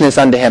foolishness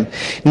unto him.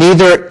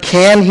 Neither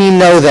can he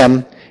know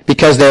them,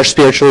 because they are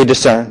spiritually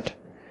discerned.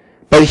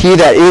 But he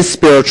that is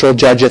spiritual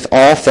judgeth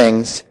all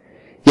things,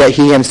 yet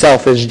he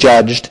himself is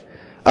judged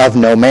of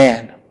no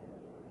man."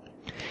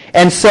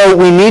 And so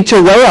we need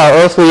to weigh our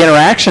earthly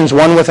interactions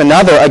one with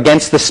another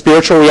against the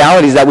spiritual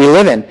realities that we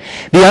live in.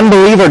 The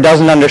unbeliever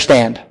doesn't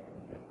understand.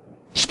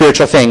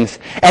 spiritual things.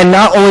 And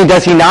not only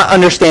does he not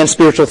understand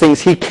spiritual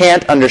things, he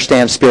can't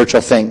understand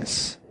spiritual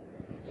things.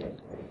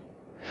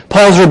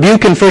 Paul's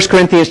rebuke in 1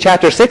 Corinthians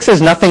chapter 6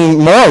 is nothing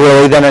more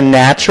really than a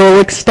natural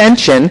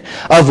extension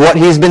of what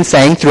he's been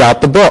saying throughout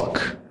the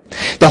book.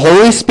 The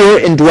Holy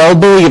Spirit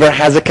indwelled believer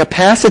has a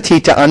capacity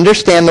to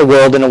understand the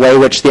world in a way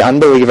which the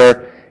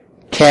unbeliever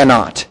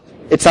cannot.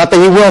 It's not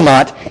that he will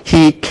not,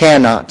 he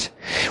cannot.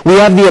 We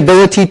have the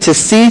ability to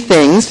see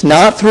things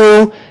not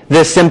through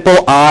the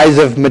simple eyes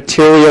of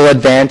material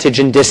advantage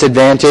and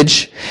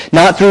disadvantage,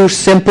 not through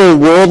simple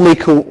worldly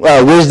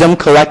wisdom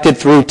collected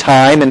through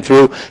time and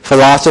through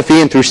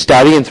philosophy and through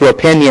study and through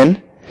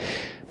opinion,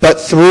 but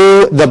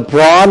through the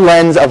broad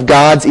lens of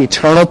God's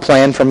eternal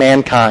plan for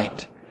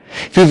mankind,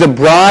 through the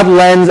broad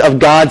lens of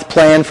God's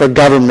plan for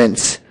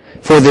governments,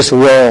 for this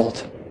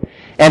world,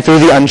 and through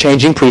the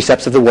unchanging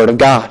precepts of the Word of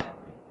God.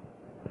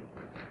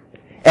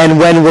 And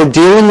when we're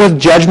dealing with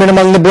judgment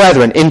among the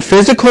brethren in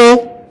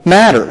physical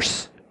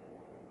matters,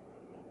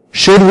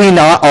 should we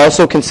not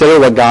also consider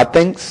what God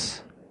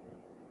thinks?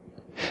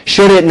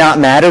 Should it not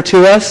matter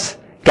to us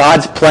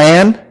God's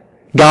plan,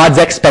 God's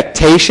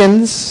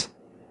expectations,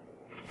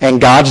 and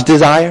God's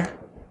desire?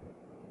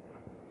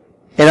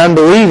 An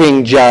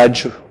unbelieving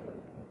judge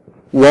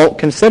won't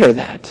consider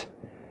that.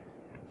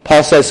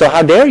 Paul says, so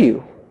how dare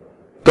you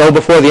go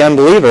before the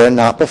unbeliever and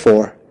not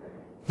before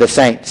the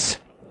saints?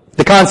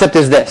 The concept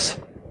is this.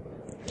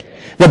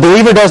 The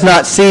believer does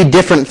not see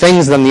different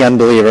things than the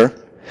unbeliever,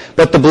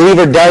 but the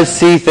believer does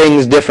see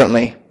things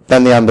differently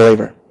than the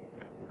unbeliever.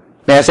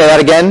 May I say that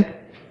again?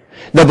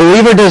 The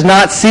believer does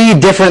not see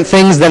different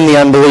things than the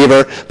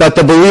unbeliever, but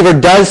the believer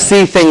does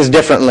see things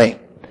differently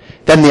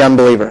than the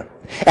unbeliever.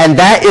 And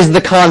that is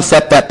the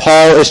concept that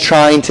Paul is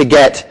trying to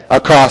get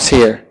across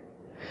here.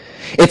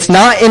 It's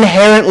not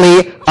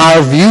inherently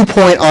our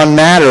viewpoint on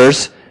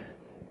matters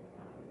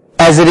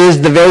as it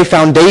is the very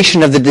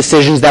foundation of the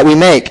decisions that we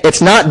make.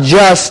 It's not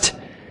just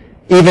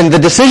even the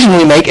decision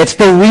we make, it's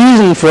the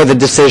reason for the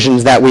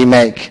decisions that we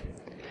make.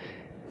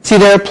 See,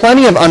 there are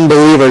plenty of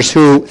unbelievers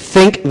who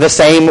think the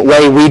same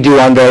way we do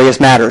on various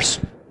matters.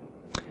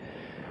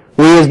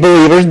 We as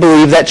believers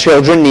believe that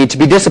children need to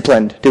be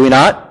disciplined, do we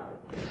not?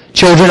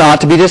 Children ought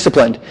to be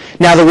disciplined.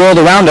 Now, the world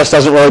around us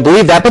doesn't really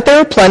believe that, but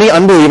there are plenty of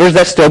unbelievers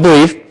that still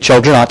believe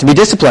children ought to be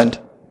disciplined.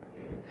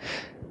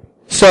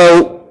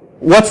 So,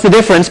 what's the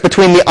difference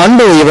between the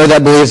unbeliever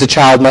that believes a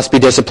child must be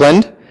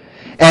disciplined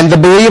and the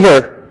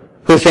believer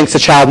who thinks a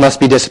child must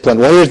be disciplined?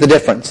 Well, here's the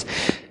difference.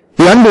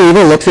 The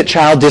unbeliever looks at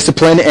child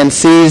discipline and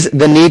sees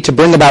the need to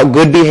bring about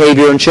good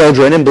behavior in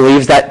children and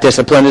believes that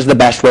discipline is the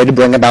best way to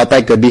bring about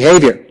that good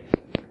behavior.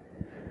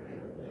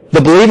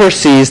 The believer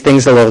sees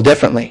things a little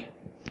differently.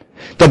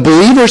 The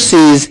believer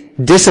sees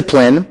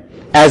discipline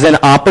as an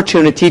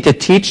opportunity to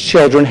teach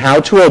children how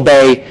to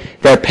obey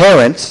their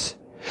parents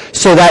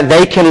so that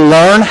they can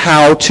learn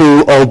how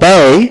to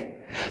obey,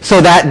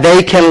 so that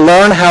they can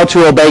learn how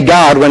to obey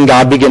God when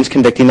God begins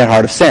convicting their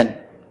heart of sin.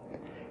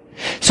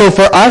 So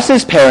for us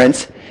as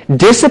parents,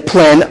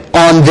 discipline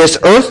on this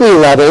earthly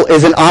level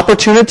is an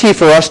opportunity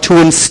for us to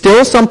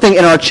instill something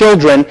in our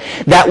children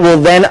that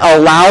will then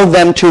allow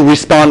them to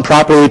respond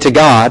properly to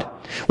God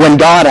when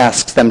God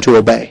asks them to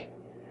obey.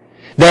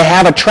 They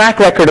have a track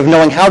record of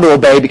knowing how to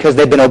obey because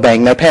they've been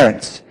obeying their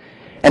parents.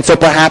 And so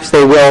perhaps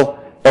they will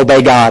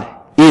obey God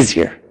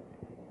easier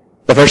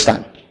the first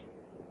time.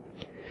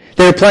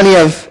 There are plenty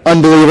of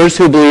unbelievers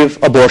who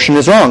believe abortion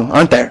is wrong,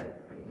 aren't there?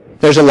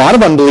 There's a lot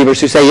of unbelievers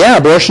who say, yeah,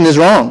 abortion is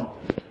wrong.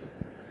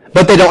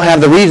 But they don't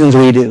have the reasons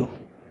we do.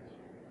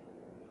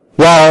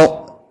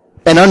 While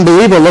an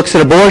unbeliever looks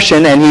at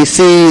abortion and he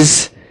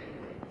sees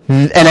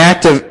an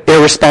act of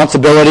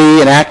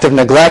irresponsibility, an act of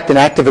neglect, an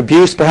act of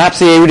abuse, perhaps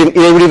they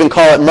would even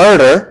call it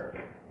murder,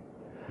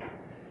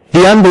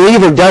 the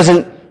unbeliever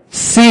doesn't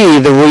see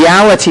the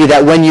reality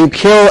that when you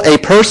kill a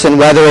person,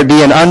 whether it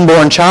be an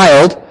unborn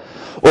child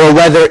or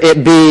whether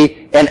it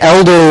be an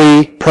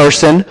elderly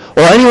person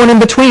or anyone in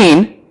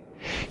between,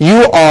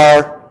 you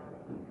are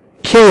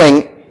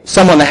killing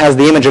someone that has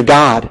the image of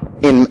God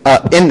in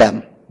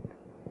them.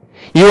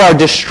 You are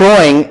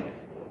destroying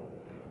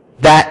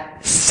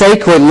that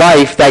sacred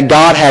life that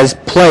God has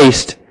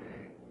placed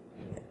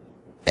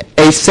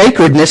a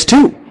sacredness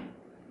to.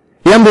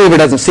 The unbeliever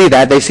doesn't see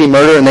that. They see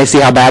murder and they see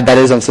how bad that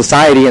is on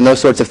society and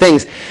those sorts of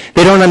things.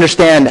 They don't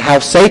understand how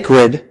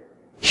sacred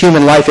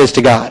human life is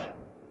to God.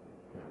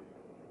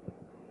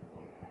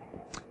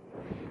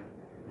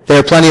 There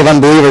are plenty of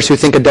unbelievers who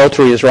think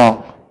adultery is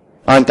wrong,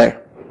 aren't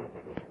there?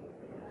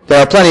 There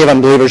are plenty of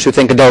unbelievers who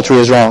think adultery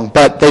is wrong,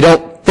 but they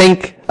don't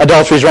think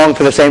adultery is wrong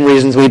for the same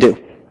reasons we do.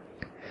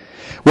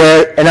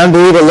 Where an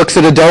unbeliever looks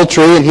at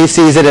adultery and he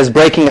sees it as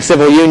breaking a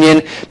civil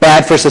union,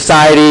 bad for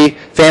society,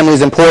 family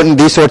is important,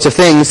 these sorts of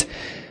things,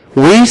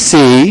 we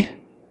see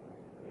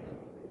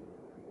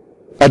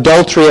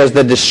adultery as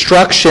the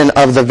destruction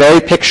of the very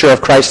picture of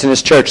Christ and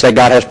His church that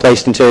God has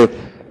placed into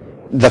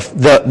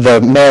the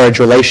marriage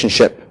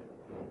relationship.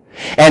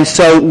 And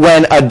so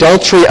when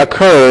adultery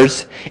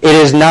occurs, it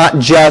is not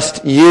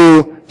just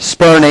you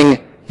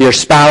spurning your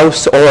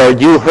spouse, or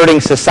you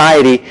hurting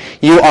society,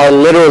 you are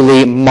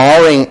literally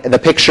marring the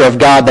picture of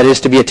God that is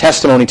to be a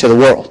testimony to the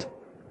world.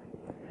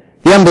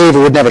 The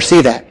unbeliever would never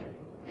see that.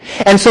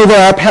 And so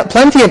there are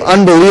plenty of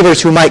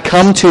unbelievers who might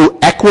come to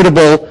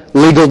equitable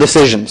legal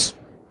decisions.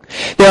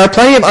 There are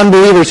plenty of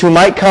unbelievers who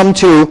might come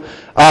to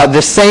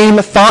the same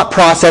thought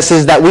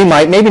processes that we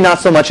might, maybe not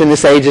so much in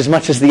this age as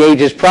much as the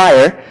ages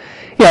prior.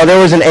 You know,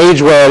 there was an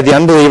age where the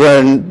unbeliever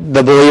and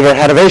the believer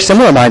had a very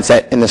similar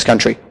mindset in this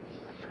country.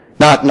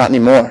 Not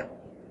anymore.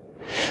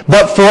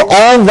 But for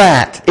all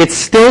that, it's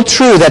still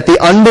true that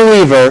the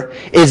unbeliever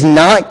is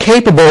not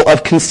capable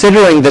of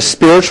considering the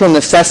spiritual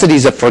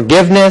necessities of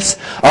forgiveness,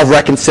 of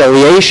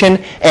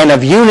reconciliation, and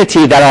of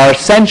unity that are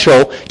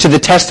essential to the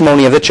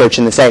testimony of the church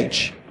in this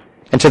age,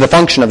 and to the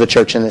function of the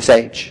church in this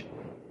age.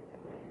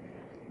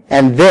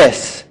 And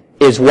this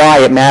is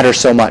why it matters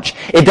so much.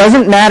 It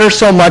doesn't matter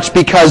so much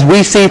because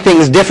we see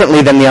things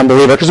differently than the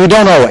unbeliever, because we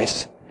don't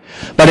always.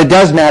 But it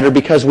does matter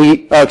because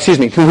we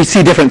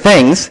see different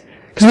things,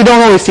 because we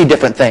don't always see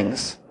different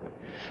things.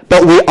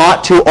 But we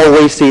ought to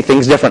always see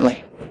things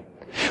differently.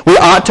 We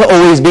ought to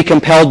always be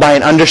compelled by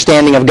an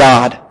understanding of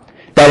God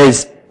that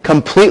is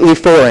completely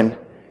foreign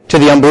to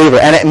the unbeliever.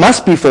 And it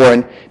must be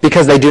foreign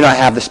because they do not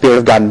have the Spirit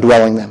of God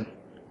indwelling them.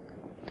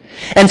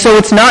 And so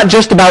it's not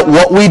just about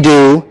what we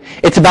do,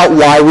 it's about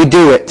why we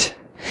do it.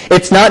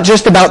 It's not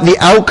just about the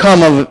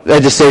outcome of a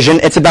decision,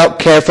 it's about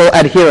careful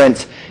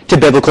adherence to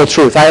biblical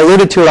truth. I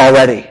alluded to it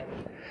already.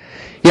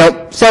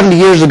 70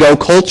 years ago,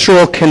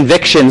 cultural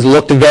convictions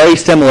looked very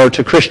similar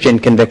to Christian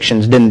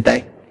convictions, didn't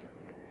they?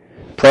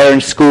 Prayer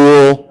in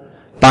school,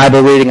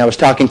 Bible reading. I was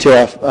talking to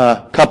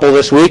a couple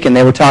this week, and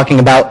they were talking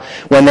about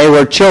when they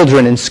were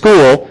children in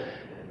school,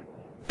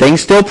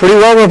 things still pretty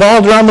well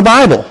revolved around the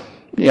Bible.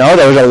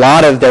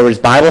 There was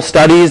Bible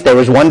studies. There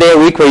was one day a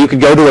week where you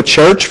could go to a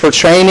church for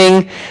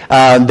training.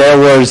 There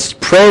was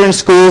prayer in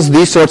schools,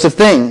 these sorts of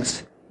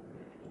things.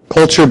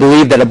 Culture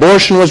believed that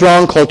abortion was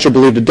wrong. Culture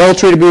believed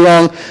adultery to be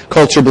wrong.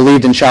 Culture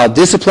believed in child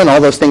discipline,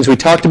 all those things we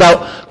talked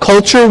about.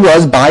 Culture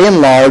was, by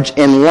and large,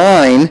 in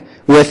line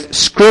with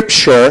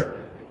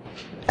Scripture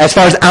as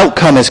far as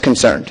outcome is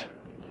concerned.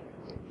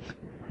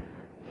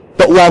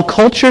 But while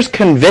culture's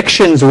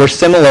convictions were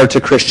similar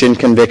to Christian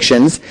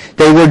convictions,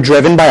 they were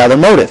driven by other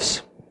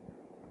motives.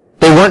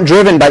 They weren't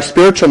driven by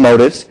spiritual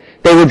motives.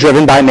 They were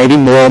driven by maybe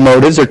moral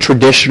motives or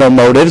traditional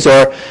motives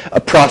or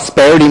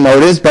prosperity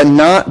motives, but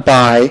not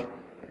by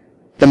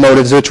the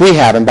motives which we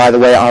have. And by the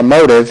way, our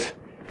motive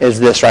is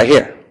this right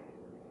here.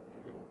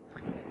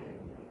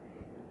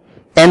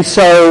 And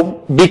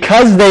so,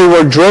 because they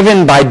were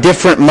driven by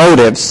different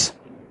motives,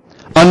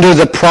 under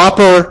the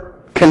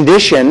proper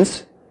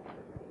conditions,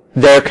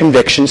 their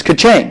convictions could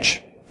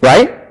change,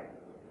 right?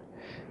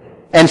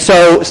 And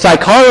so,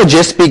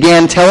 psychologists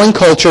began telling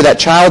culture that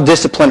child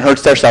discipline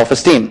hurts their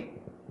self-esteem.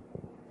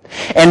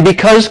 And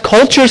because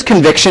culture's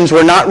convictions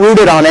were not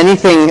rooted on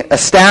anything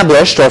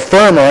established or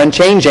firm or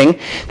unchanging,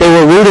 they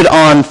were rooted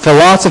on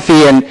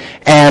philosophy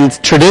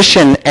and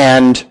tradition,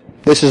 and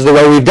this is the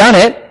way we've done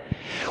it.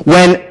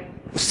 When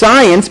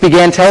science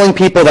began telling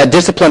people that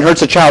discipline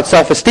hurts a child's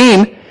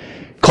self-esteem,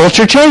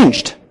 culture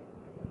changed.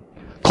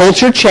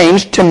 Culture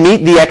changed to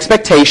meet the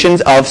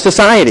expectations of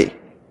society.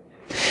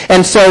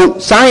 And so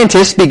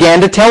scientists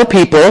began to tell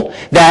people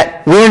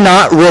that we're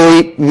not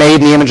really made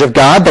in the image of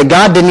God, that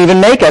God didn't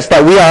even make us,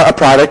 that we are a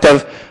product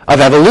of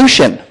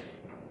evolution.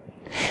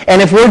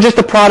 And if we're just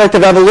a product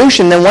of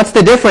evolution, then what's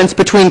the difference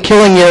between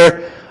killing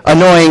your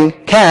annoying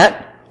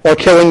cat or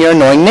killing your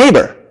annoying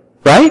neighbor,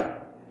 right?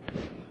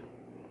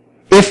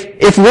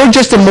 If we're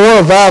just a more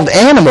evolved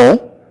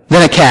animal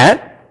than a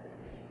cat,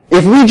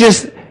 if we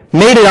just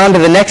made it onto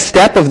the next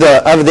step of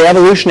the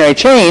evolutionary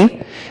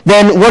chain,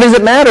 then what does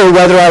it matter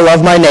whether I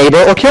love my neighbor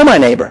or kill my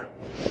neighbor?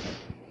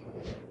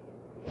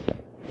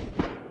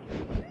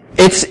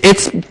 It's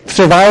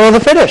survival of the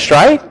fittest,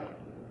 right?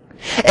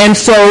 And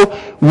so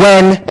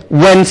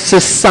when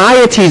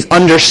society's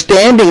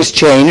understandings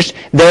changed,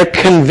 their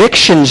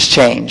convictions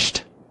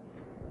changed.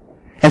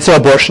 And so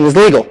abortion is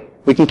legal.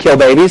 We can kill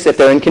babies if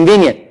they're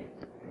inconvenient.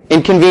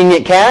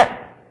 Inconvenient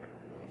cat?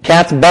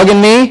 Cat's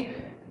bugging me.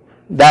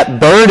 That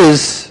bird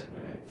is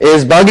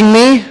bugging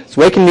me. It's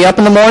waking me up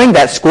in the morning.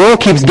 That squirrel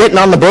keeps getting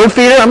on the bird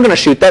feeder. I'm going to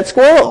shoot that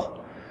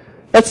squirrel.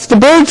 That's the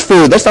bird's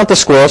food. That's not the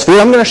squirrel's food.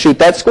 I'm going to shoot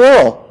that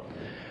squirrel.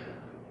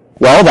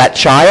 Well, that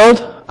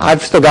child,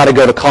 I've still got to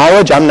go to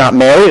college. I'm not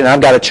married, and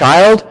I've got a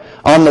child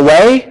on the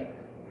way.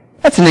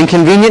 That's an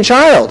inconvenient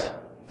child.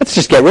 Let's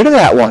just get rid of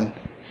that one.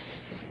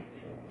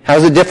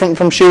 How's it different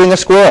from shooting a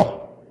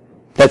squirrel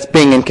that's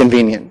being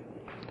inconvenient?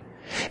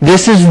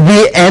 This is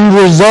the end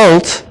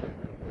result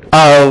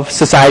of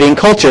society and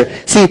culture.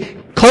 See,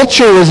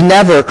 culture was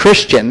never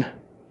Christian.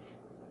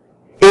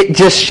 It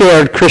just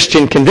shared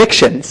Christian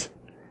convictions.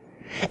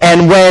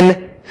 And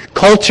when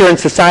culture and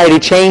society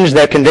changed,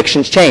 their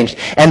convictions changed.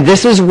 And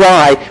this is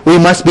why we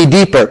must be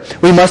deeper.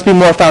 We must be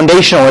more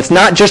foundational. It's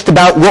not just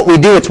about what we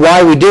do, it's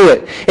why we do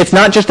it. It's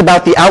not just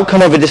about the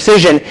outcome of a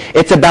decision,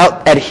 it's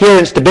about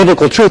adherence to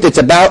biblical truth. It's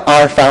about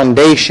our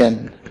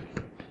foundation.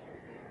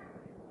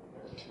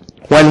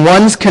 When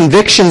one's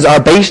convictions are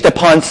based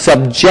upon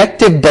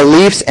subjective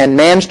beliefs and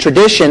man's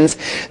traditions,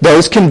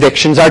 those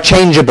convictions are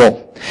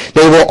changeable.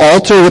 They will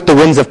alter with the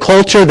winds of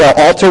culture. They'll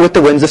alter with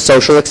the winds of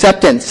social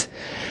acceptance.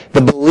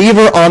 The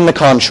believer, on the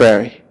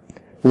contrary,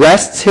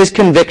 rests his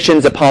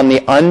convictions upon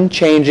the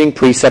unchanging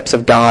precepts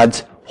of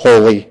God's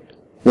holy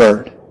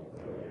word.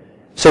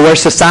 So where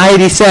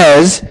society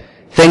says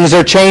things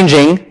are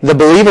changing, the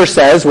believer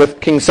says, with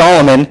King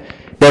Solomon,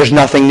 there's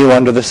nothing new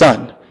under the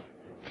sun.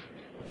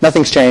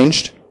 Nothing's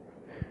changed.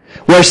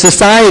 Where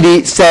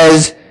society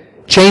says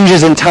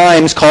changes in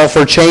times call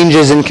for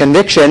changes in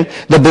conviction,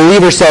 the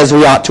believer says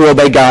we ought to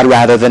obey God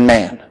rather than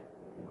man.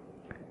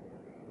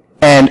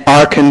 And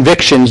our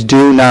convictions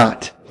do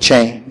not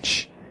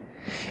change.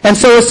 And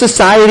so as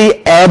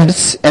society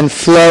ebbs and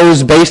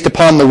flows based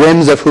upon the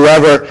whims of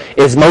whoever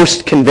is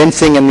most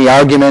convincing in the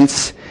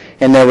arguments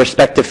in their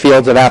respective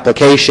fields of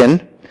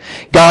application,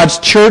 God's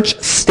church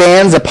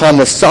stands upon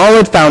the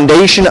solid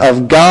foundation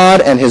of God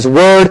and His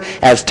Word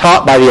as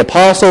taught by the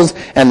apostles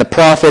and the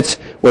prophets,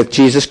 with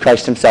Jesus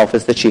Christ Himself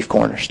as the chief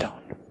cornerstone.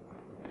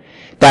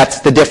 That's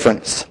the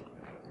difference.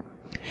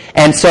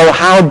 And so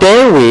how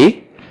dare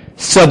we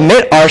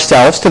submit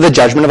ourselves to the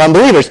judgment of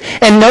unbelievers?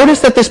 And notice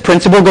that this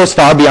principle goes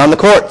far beyond the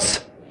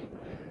courts.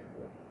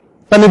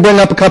 Let me bring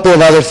up a couple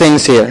of other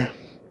things here.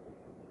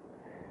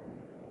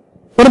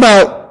 What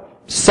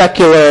about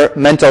secular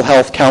mental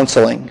health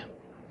counseling?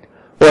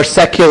 Or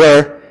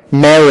secular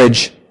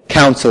marriage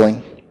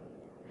counseling?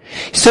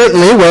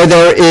 Certainly, where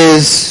there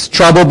is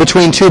trouble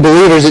between two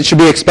believers, it should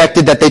be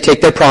expected that they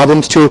take their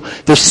problems to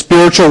the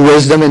spiritual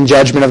wisdom and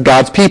judgment of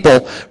God's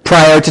people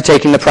prior to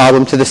taking the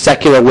problem to the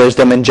secular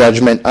wisdom and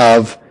judgment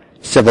of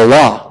civil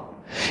law.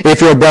 If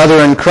your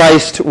brother in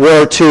Christ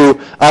were to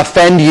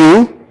offend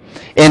you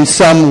in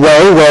some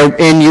way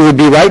wherein you would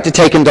be right to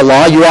take him to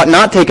law, you ought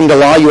not take him to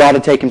law, you ought to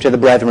take him to the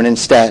brethren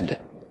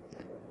instead.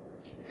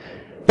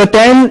 But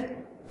then,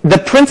 the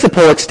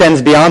principle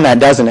extends beyond that,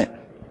 doesn't it?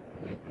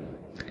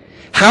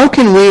 How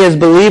can we as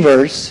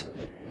believers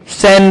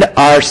send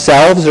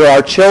ourselves or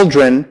our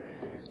children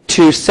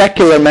to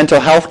secular mental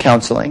health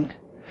counseling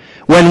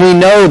when we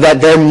know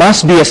that there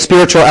must be a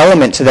spiritual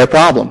element to their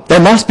problem? There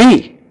must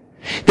be.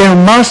 There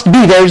must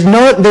be. There's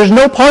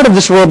no part of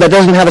this world that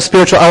doesn't have a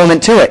spiritual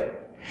element to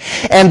it.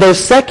 And those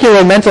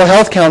secular mental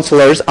health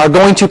counselors are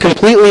going to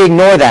completely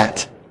ignore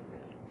that.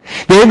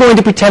 They're going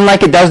to pretend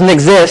like it doesn't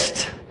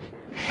exist.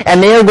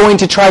 And they are going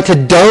to try to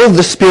dull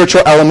the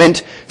spiritual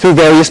element through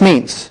various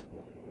means.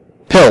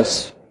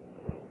 Pills.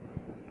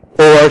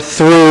 Or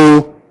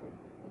through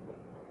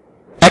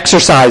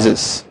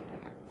exercises.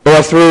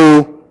 Or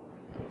through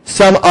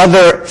some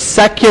other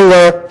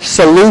secular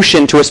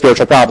solution to a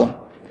spiritual problem.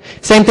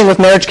 Same thing with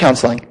marriage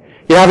counseling.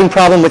 You're having a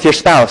problem with your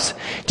spouse.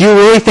 Do you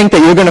really think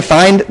that you're going to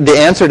find the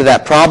answer to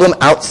that problem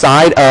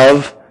outside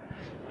of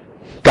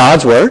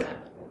God's Word?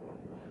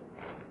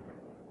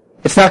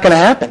 It's not going to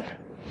happen.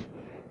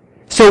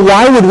 So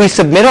why would we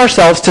submit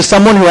ourselves to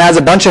someone who has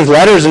a bunch of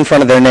letters in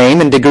front of their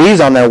name and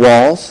degrees on their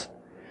walls,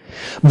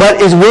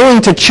 but is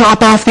willing to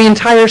chop off the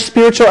entire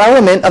spiritual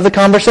element of the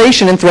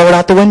conversation and throw it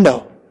out the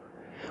window?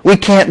 We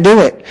can't do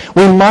it.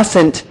 We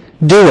mustn't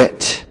do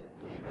it.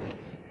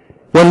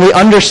 When we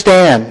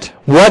understand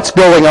what's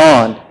going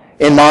on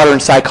in modern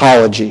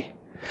psychology,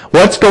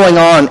 what's going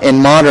on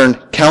in modern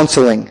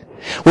counseling,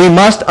 we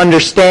must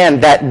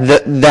understand that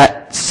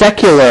that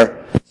secular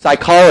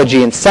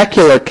psychology and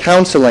secular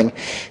counseling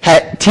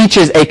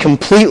teaches a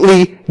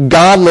completely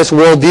godless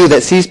worldview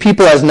that sees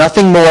people as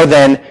nothing more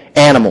than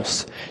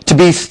animals, to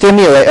be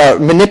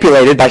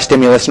manipulated by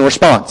stimulus and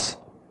response.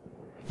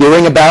 You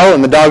ring a bell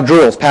and the dog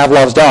drools,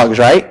 Pavlov's dogs,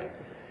 right?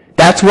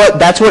 That's what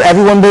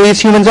everyone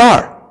believes humans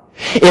are.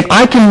 If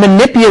I can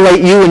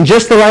manipulate you in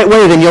just the right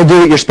way, then you'll do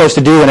what you're supposed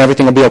to do and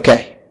everything will be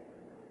okay.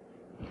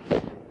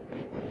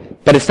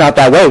 But it's not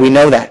that way. We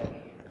know that.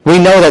 We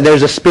know that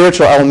there's a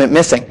spiritual element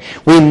missing.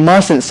 We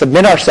mustn't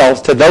submit ourselves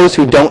to those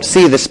who don't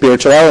see the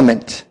spiritual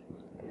element.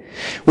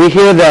 We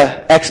hear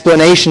the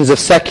explanations of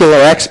secular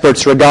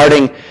experts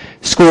regarding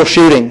school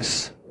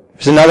shootings.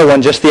 There's another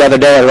one just the other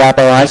day at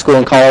Arapahoe High School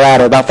in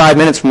Colorado, about 5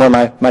 minutes from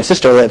where my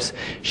sister lives.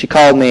 She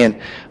called me and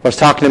was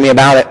talking to me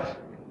about it.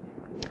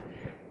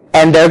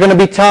 And they're going to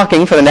be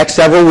talking for the next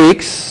several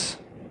weeks,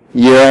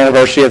 year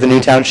anniversary of the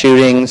Newtown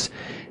shootings,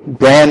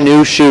 brand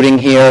new shooting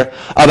here,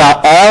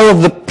 about all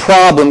of the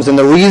problems and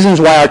the reasons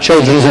why our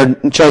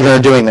children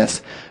are doing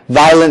this.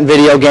 Violent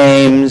video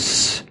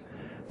games,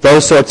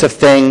 those sorts of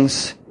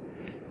things.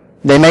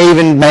 They may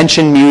even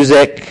mention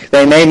music.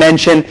 They may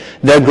mention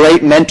the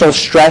great mental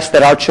stress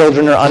that our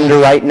children are under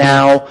right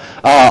now,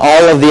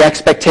 all of the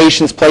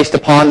expectations placed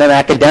upon them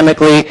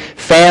academically,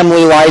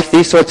 family life,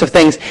 these sorts of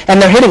things. And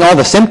they're hitting all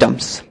the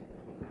symptoms.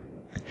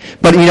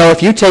 But,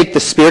 if you take the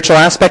spiritual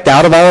aspect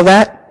out of all of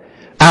that,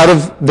 out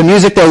of the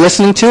music they're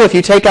listening to, if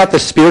you take out the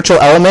spiritual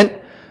element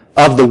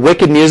of the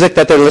wicked music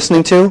that they're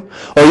listening to,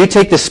 or you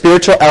take the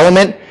spiritual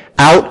element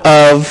out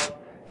of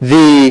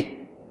the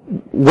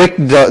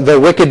the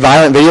wicked,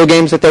 violent video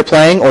games that they're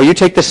playing, or you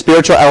take the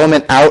spiritual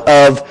element out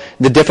of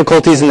the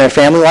difficulties in their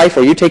family life,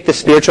 or you take the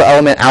spiritual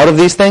element out of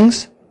these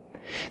things,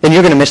 then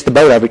you're going to miss the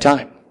boat every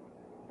time.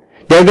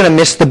 They're going to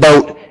miss the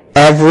boat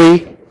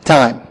every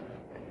time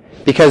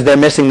because they're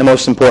missing the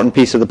most important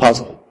piece of the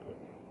puzzle.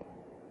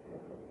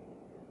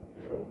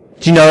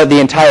 Do you know that the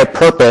entire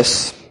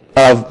purpose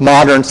of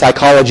modern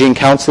psychology and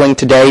counseling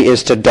today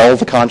is to dull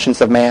the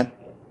conscience of man?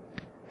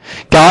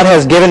 God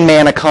has given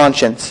man a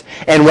conscience,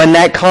 and when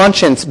that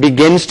conscience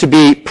begins to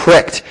be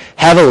pricked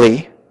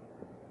heavily,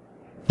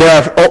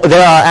 there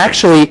are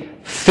actually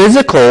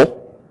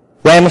physical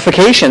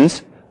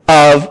ramifications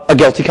of a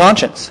guilty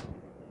conscience.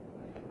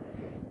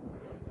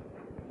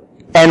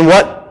 And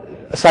what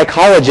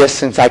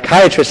psychologists and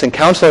psychiatrists and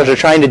counselors are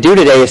trying to do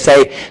today is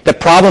say, the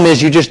problem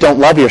is you just don't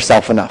love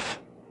yourself enough.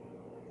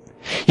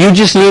 You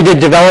just need to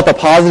develop a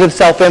positive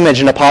self-image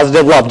and a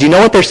positive love. Do you know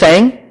what they're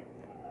saying?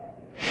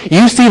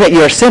 You see that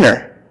you're a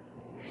sinner.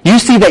 You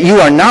see that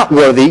you are not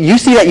worthy. You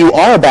see that you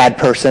are a bad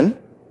person.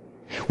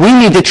 We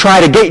need to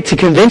try to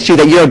convince you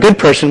that you're a good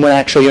person when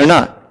actually you're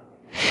not.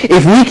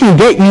 If we can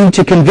get you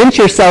to convince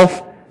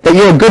yourself that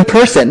you're a good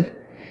person,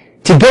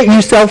 to get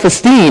you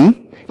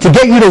self-esteem, to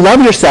get you to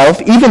love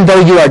yourself, even though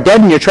you are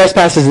dead in your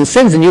trespasses and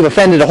sins and you've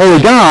offended a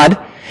holy God,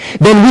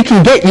 then we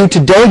can get you to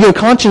dull your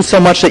conscience so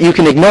much that you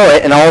can ignore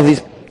it, and all of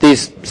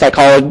these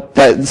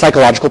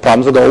psychological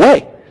problems will go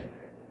away.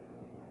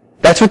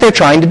 That's what they're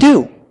trying to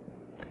do.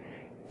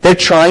 They're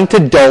trying to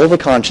dull the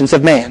conscience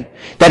of man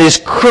that is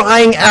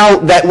crying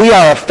out that we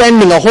are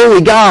offending a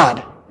holy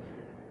God,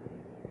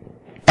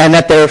 and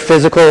that there are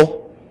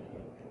physical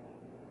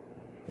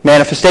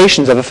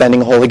manifestations of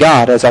offending a holy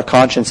God as our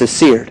conscience is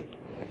seared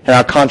and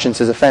our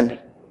conscience is offended.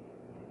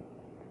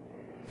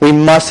 We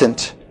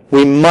mustn't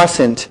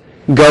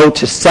go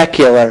to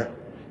secular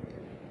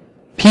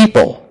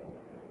people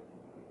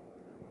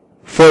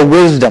for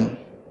wisdom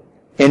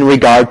in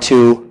regard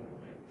to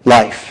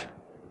life.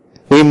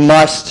 We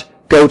must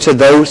go to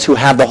those who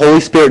have the Holy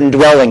Spirit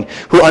indwelling,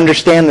 who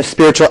understand the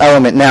spiritual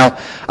element. Now,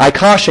 I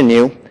caution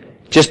you,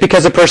 just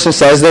because a person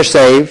says they're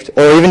saved,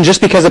 or even just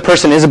because a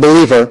person is a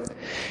believer,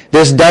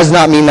 this does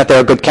not mean that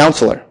they're a good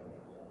counselor.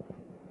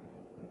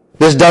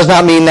 This does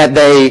not mean that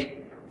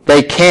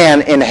they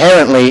can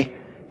inherently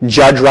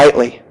judge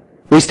rightly.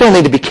 We still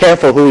need to be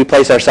careful who we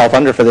place ourselves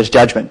under for this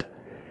judgment.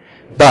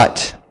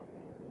 But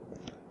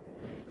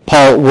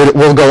Paul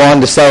will go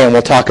on to say, and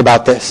we'll talk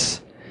about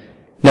this.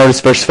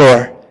 Notice verse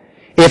 4.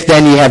 If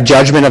then ye have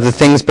judgment of the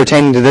things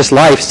pertaining to this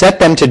life, set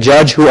them to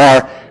judge who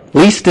are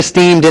least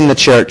esteemed in the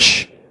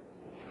church.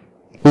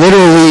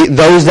 Literally,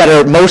 those that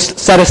are most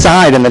set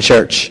aside in the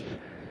church.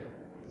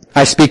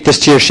 I speak this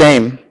to your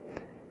shame.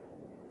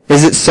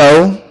 Is it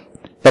so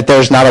that there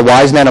is not a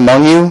wise man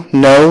among you?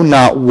 No,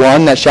 not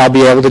one that shall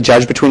be able to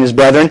judge between his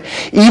brethren.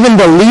 Even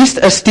the least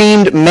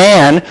esteemed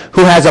man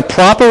who has a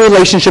proper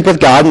relationship with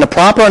God and a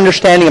proper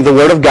understanding of the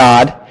Word of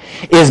God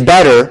is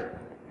better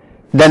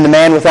than the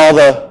man with all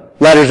the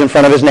letters in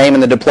front of his name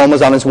and the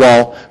diplomas on his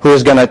wall who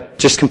is going to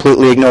just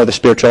completely ignore the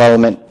spiritual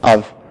element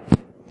of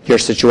your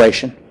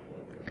situation.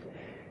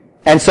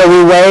 And so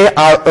we weigh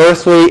our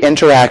earthly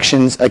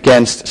interactions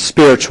against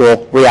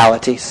spiritual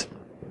realities.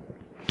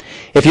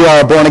 If you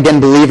are a born-again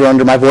believer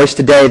under my voice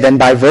today, then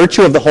by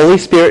virtue of the Holy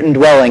Spirit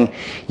indwelling,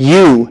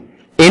 you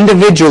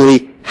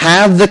individually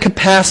have the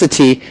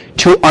capacity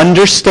to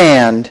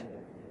understand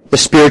the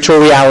spiritual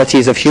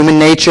realities of human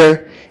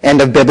nature and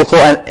of biblical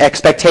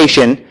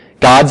expectation,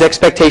 God's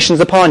expectations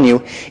upon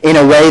you, in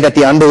a way that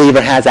the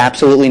unbeliever has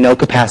absolutely no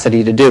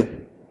capacity to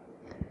do.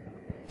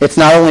 It's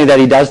not only that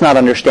he does not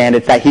understand,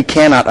 it's that he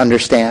cannot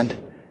understand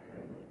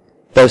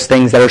those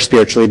things that are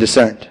spiritually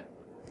discerned.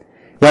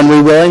 When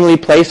we willingly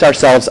place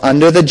ourselves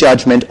under the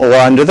judgment or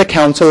under the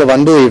counsel of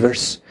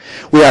unbelievers,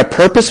 we are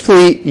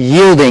purposefully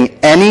yielding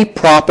any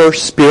proper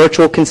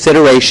spiritual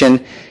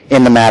consideration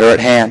in the matter at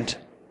hand.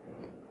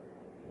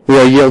 We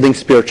are yielding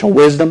spiritual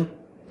wisdom.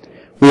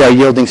 We are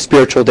yielding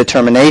spiritual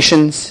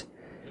determinations.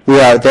 We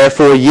are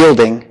therefore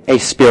yielding a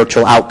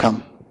spiritual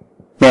outcome.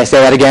 May I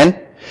say that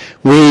again?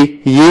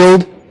 We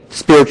yield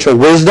spiritual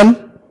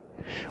wisdom.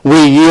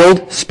 We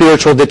yield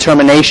spiritual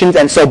determinations.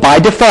 And so by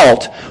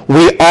default,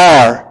 we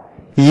are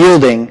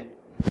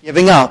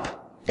giving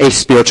up a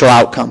spiritual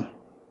outcome.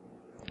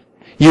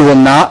 You will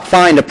not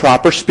find a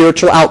proper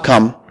spiritual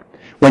outcome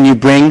when you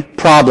bring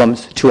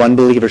problems to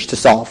unbelievers to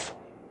solve,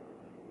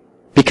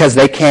 because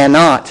they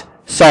cannot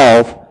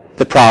solve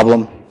the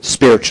problem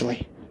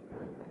spiritually.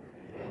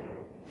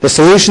 The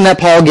solution that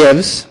Paul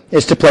gives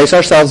is to place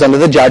ourselves under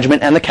the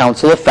judgment and the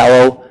counsel of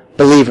fellow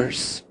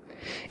believers,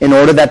 in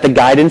order that the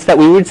guidance that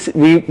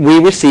we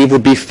receive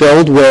would be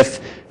filled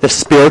with the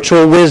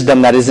spiritual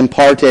wisdom that is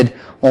imparted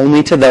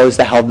only to those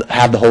that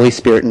have the Holy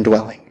Spirit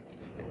indwelling.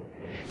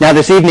 Now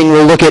this evening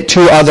we'll look at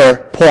two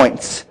other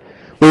points.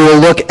 We will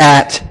look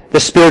at the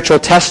spiritual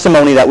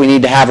testimony that we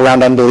need to have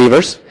around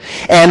unbelievers,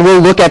 and we'll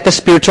look at the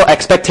spiritual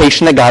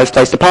expectation that God has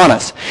placed upon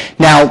us.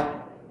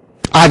 Now,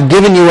 I've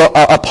given you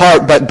a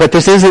part, but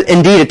this is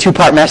indeed a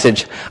two-part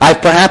message.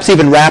 I've perhaps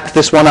even wrapped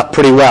this one up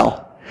pretty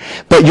well.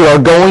 But you are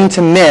going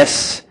to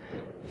miss,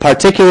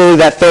 particularly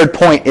that third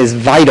point is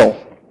vital.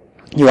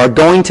 You are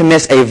going to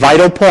miss a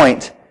vital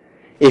point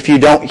if you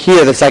don't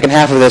hear the second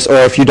half of this or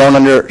if you don't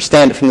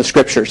understand it from the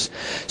Scriptures.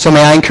 So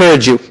may I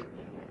encourage you,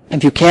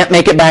 if you can't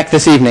make it back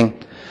this evening,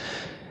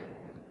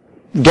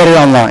 get it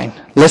online.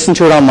 Listen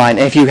to it online.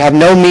 And if you have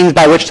no means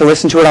by which to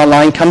listen to it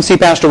online, come see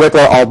Pastor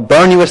Wickler. I'll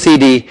burn you a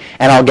CD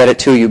and I'll get it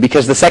to you,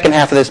 because the second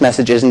half of this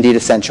message is indeed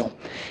essential.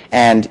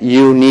 And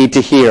you need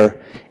to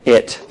hear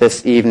it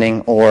this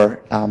evening,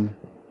 or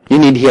you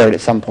need to hear it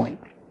at some point.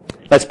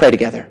 Let's pray together.